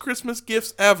worst Christmas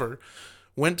gifts ever,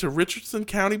 went to Richardson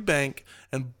County Bank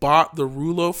and bought the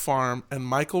Rouleau farm, and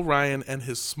Michael Ryan and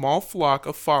his small flock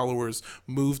of followers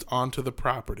moved onto the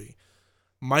property.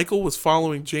 Michael was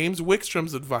following James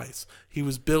Wickstrom's advice. He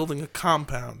was building a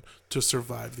compound to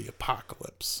survive the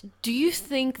apocalypse. Do you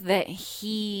think that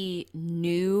he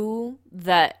knew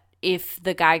that if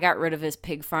the guy got rid of his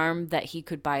pig farm that he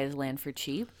could buy his land for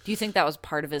cheap? Do you think that was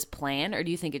part of his plan, or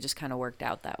do you think it just kind of worked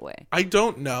out that way? I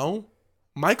don't know.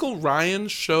 Michael Ryan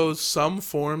shows some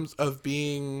forms of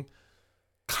being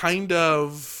kind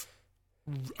of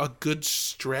a good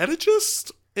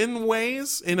strategist in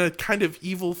ways, in a kind of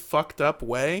evil, fucked up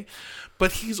way.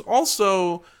 But he's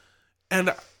also,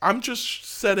 and I'm just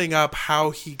setting up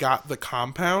how he got the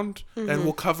compound, and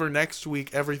we'll cover next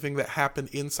week everything that happened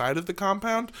inside of the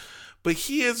compound. But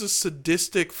he is a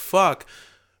sadistic fuck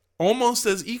almost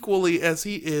as equally as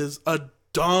he is a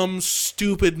dumb,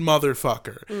 stupid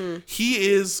motherfucker. He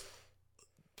is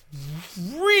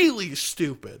really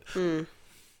stupid.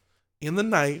 In the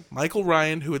night, Michael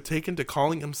Ryan, who had taken to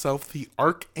calling himself the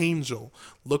Archangel,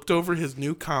 looked over his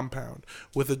new compound.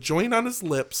 With a joint on his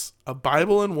lips, a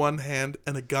Bible in one hand,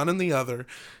 and a gun in the other,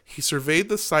 he surveyed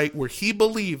the site where he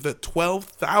believed that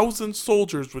 12,000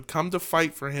 soldiers would come to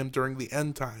fight for him during the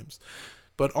end times.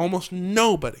 But almost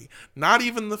nobody, not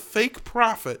even the fake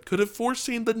prophet, could have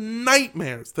foreseen the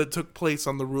nightmares that took place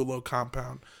on the Rouleau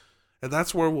compound. And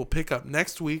that's where we'll pick up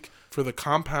next week for the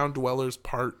Compound Dwellers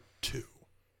Part 2.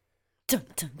 Dun,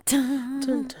 dun, dun.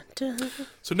 Dun, dun, dun.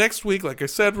 So next week, like I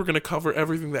said, we're going to cover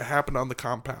everything that happened on the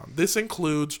compound. This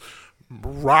includes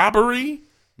robbery,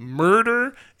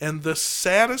 murder, and the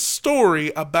saddest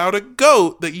story about a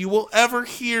goat that you will ever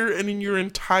hear in your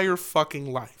entire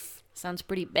fucking life. Sounds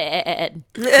pretty bad.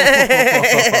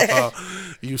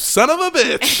 You son of a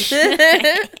bitch.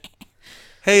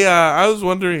 Hey, I was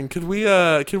wondering, could we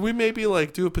maybe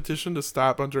like do a petition to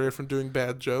stop Andrea from doing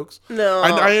bad jokes? No.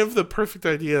 I have the perfect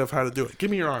idea of how to do it.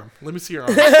 Give me your arm. Let me see your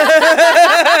arm.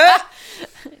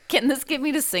 Can this get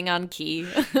me to sing on key?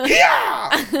 Yeah!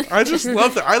 I just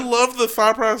love that. I love the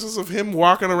thought process of him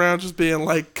walking around just being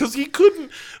like, because he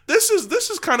couldn't. This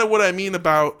is kind of what I mean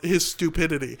about his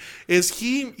stupidity. Is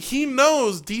he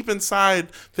knows deep inside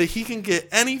that he can get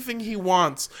anything he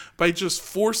wants by just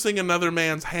forcing another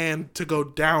man's hand to go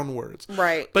downwards.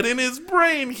 Right. But in his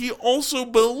brain, he also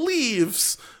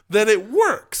believes that it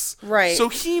works. Right. So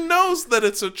he knows that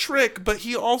it's a trick, but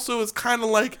he also is kind of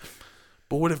like,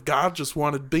 but what if God just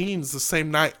wanted beans the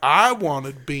same night I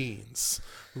wanted beans?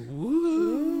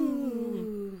 Ooh.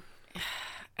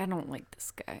 I don't like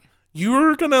this guy.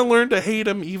 you're going to learn to hate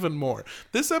him even more.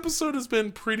 This episode has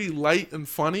been pretty light and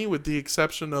funny with the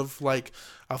exception of like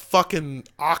a fucking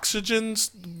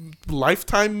Oxygen's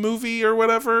Lifetime movie or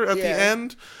whatever at the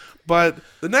end. But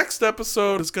the next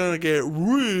episode is going to get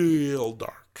real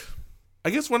dark. I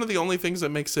guess one of the only things that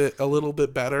makes it a little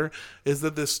bit better is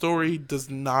that this story does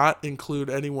not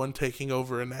include anyone taking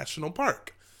over a national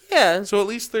park. Yeah. So at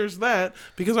least there's that,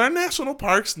 because our national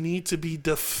parks need to be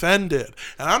defended.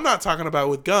 And I'm not talking about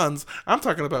with guns. I'm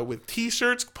talking about with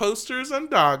t-shirts, posters, and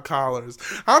dog collars.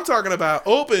 I'm talking about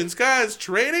Open Skies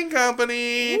Trading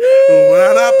Company.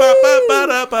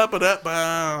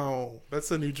 That's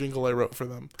the new jingle I wrote for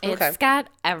them. It's got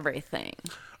everything.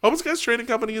 Open Skies Trading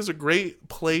Company is a great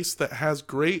place that has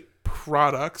great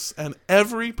products, and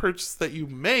every purchase that you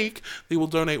make, they will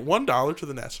donate $1 to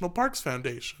the National Parks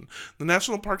Foundation. The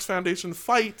National Parks Foundation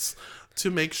fights to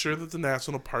make sure that the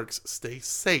national parks stay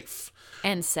safe.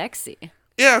 And sexy.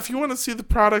 Yeah, if you want to see the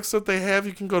products that they have,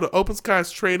 you can go to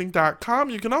OpenSkiesTrading.com.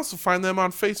 You can also find them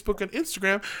on Facebook and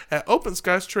Instagram at Open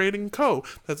Skies Trading Co.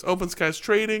 That's Open Skies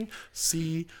Trading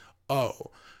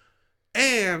CO.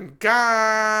 And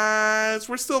guys,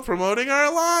 we're still promoting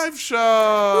our live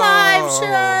show.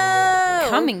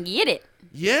 Come and get it.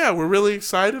 Yeah, we're really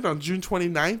excited. On June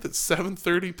 29th at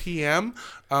 7:30 p.m.,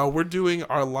 we're doing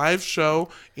our live show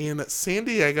in San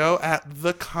Diego at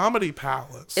the Comedy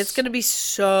Palace. It's going to be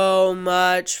so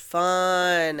much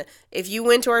fun. If you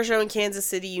went to our show in Kansas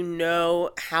City, you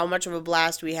know how much of a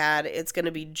blast we had. It's going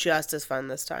to be just as fun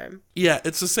this time. Yeah,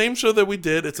 it's the same show that we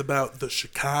did. It's about the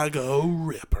Chicago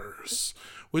Rippers,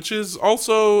 which is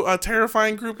also a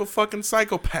terrifying group of fucking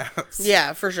psychopaths.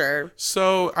 Yeah, for sure.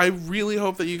 So I really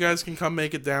hope that you guys can come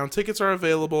make it down. Tickets are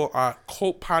available at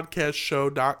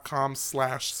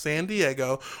cultpodcastshow.com/San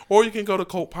Diego, or you can go to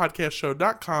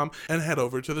cultpodcastshow.com and head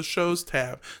over to the shows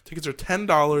tab. Tickets are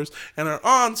 $10 and are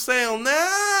on sale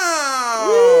now.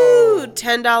 Woo!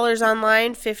 $10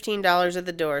 online, $15 at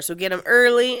the door. So get them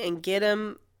early and get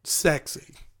them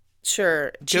sexy.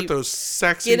 Sure. Get those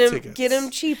sexy tickets. Get them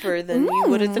cheaper than you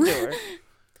would at the door.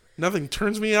 Nothing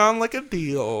turns me on like a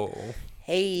deal.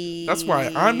 Hey. That's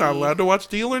why I'm not allowed to watch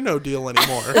Deal or No Deal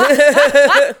anymore.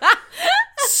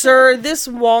 Sir, this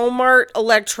Walmart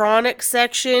electronics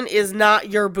section is not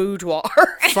your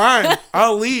boudoir. Fine,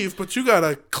 I'll leave, but you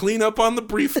gotta clean up on the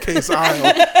briefcase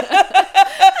aisle.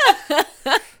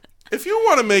 If you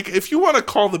want to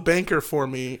call the banker for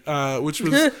me, which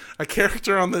was a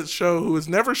character on the show who was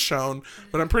never shown,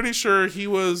 but I'm pretty sure he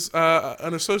was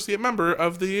an associate member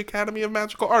of the Academy of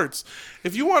Magical Arts.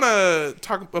 If you want to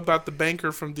talk about the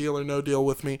banker from Deal or No Deal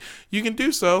with me, you can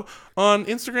do so on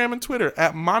Instagram and Twitter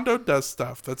at Mondo Does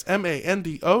Stuff. That's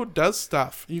MANDO Does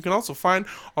Stuff. You can also find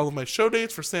all of my show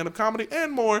dates for stand-up comedy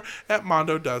and more at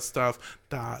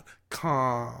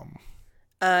MondoDoesStuff.com.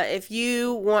 If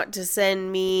you want to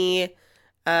send me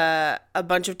a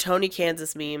bunch of Tony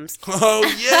Kansas memes, oh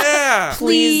yeah,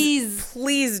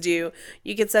 please do.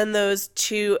 You can send those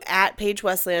to at Paige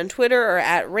Wesley on Twitter or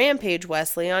at Rampage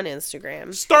Wesley on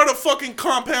Instagram. Start a fucking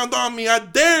compound on me, I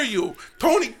dare you.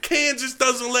 Tony Kansas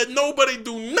doesn't let nobody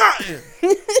do nothing.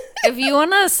 If you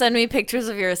want to send me pictures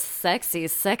of your sexy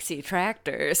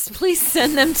tractors, please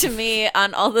send them to me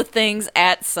on all the things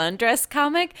at Sundress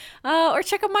Comic, or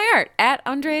check out my art at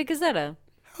Andrea Gazzetta.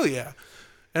 Hell yeah.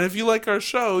 And if you like our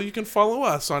show, you can follow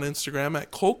us on Instagram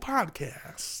at Cult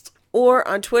Podcast. Or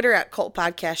on Twitter at Cult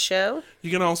Podcast Show.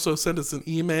 You can also send us an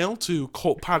email to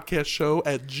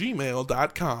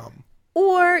cultpodcastshow@gmail.com.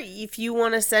 Or if you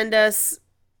want to send us,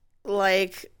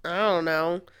 like, I don't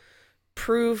know,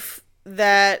 proof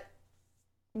that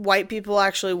white people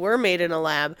actually were made in a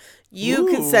lab, you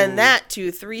can send that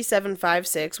to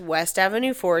 3756 West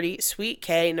Avenue 40, Suite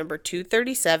K, number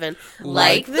 237,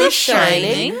 Like The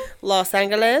Shining, Los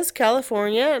Angeles,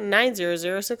 California,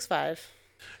 90065.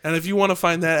 And if you want to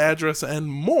find that address and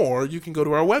more, you can go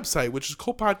to our website, which is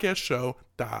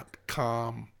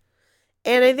cultpodcastshow.com.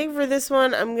 And I think for this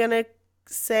one, I'm going to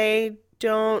say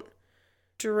don't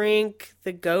drink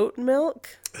the goat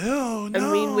milk. Oh, no.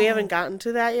 I mean, we haven't gotten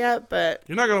to that yet, but...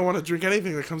 You're not going to want to drink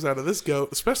anything that comes out of this goat,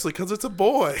 especially because it's a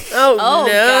boy. Oh, Oh,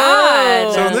 no.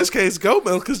 God. So in this case, goat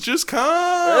milk has just come.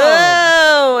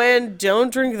 Oh, and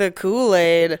don't drink the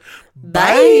Kool-Aid.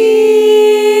 Bye.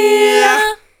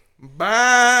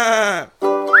 Bye.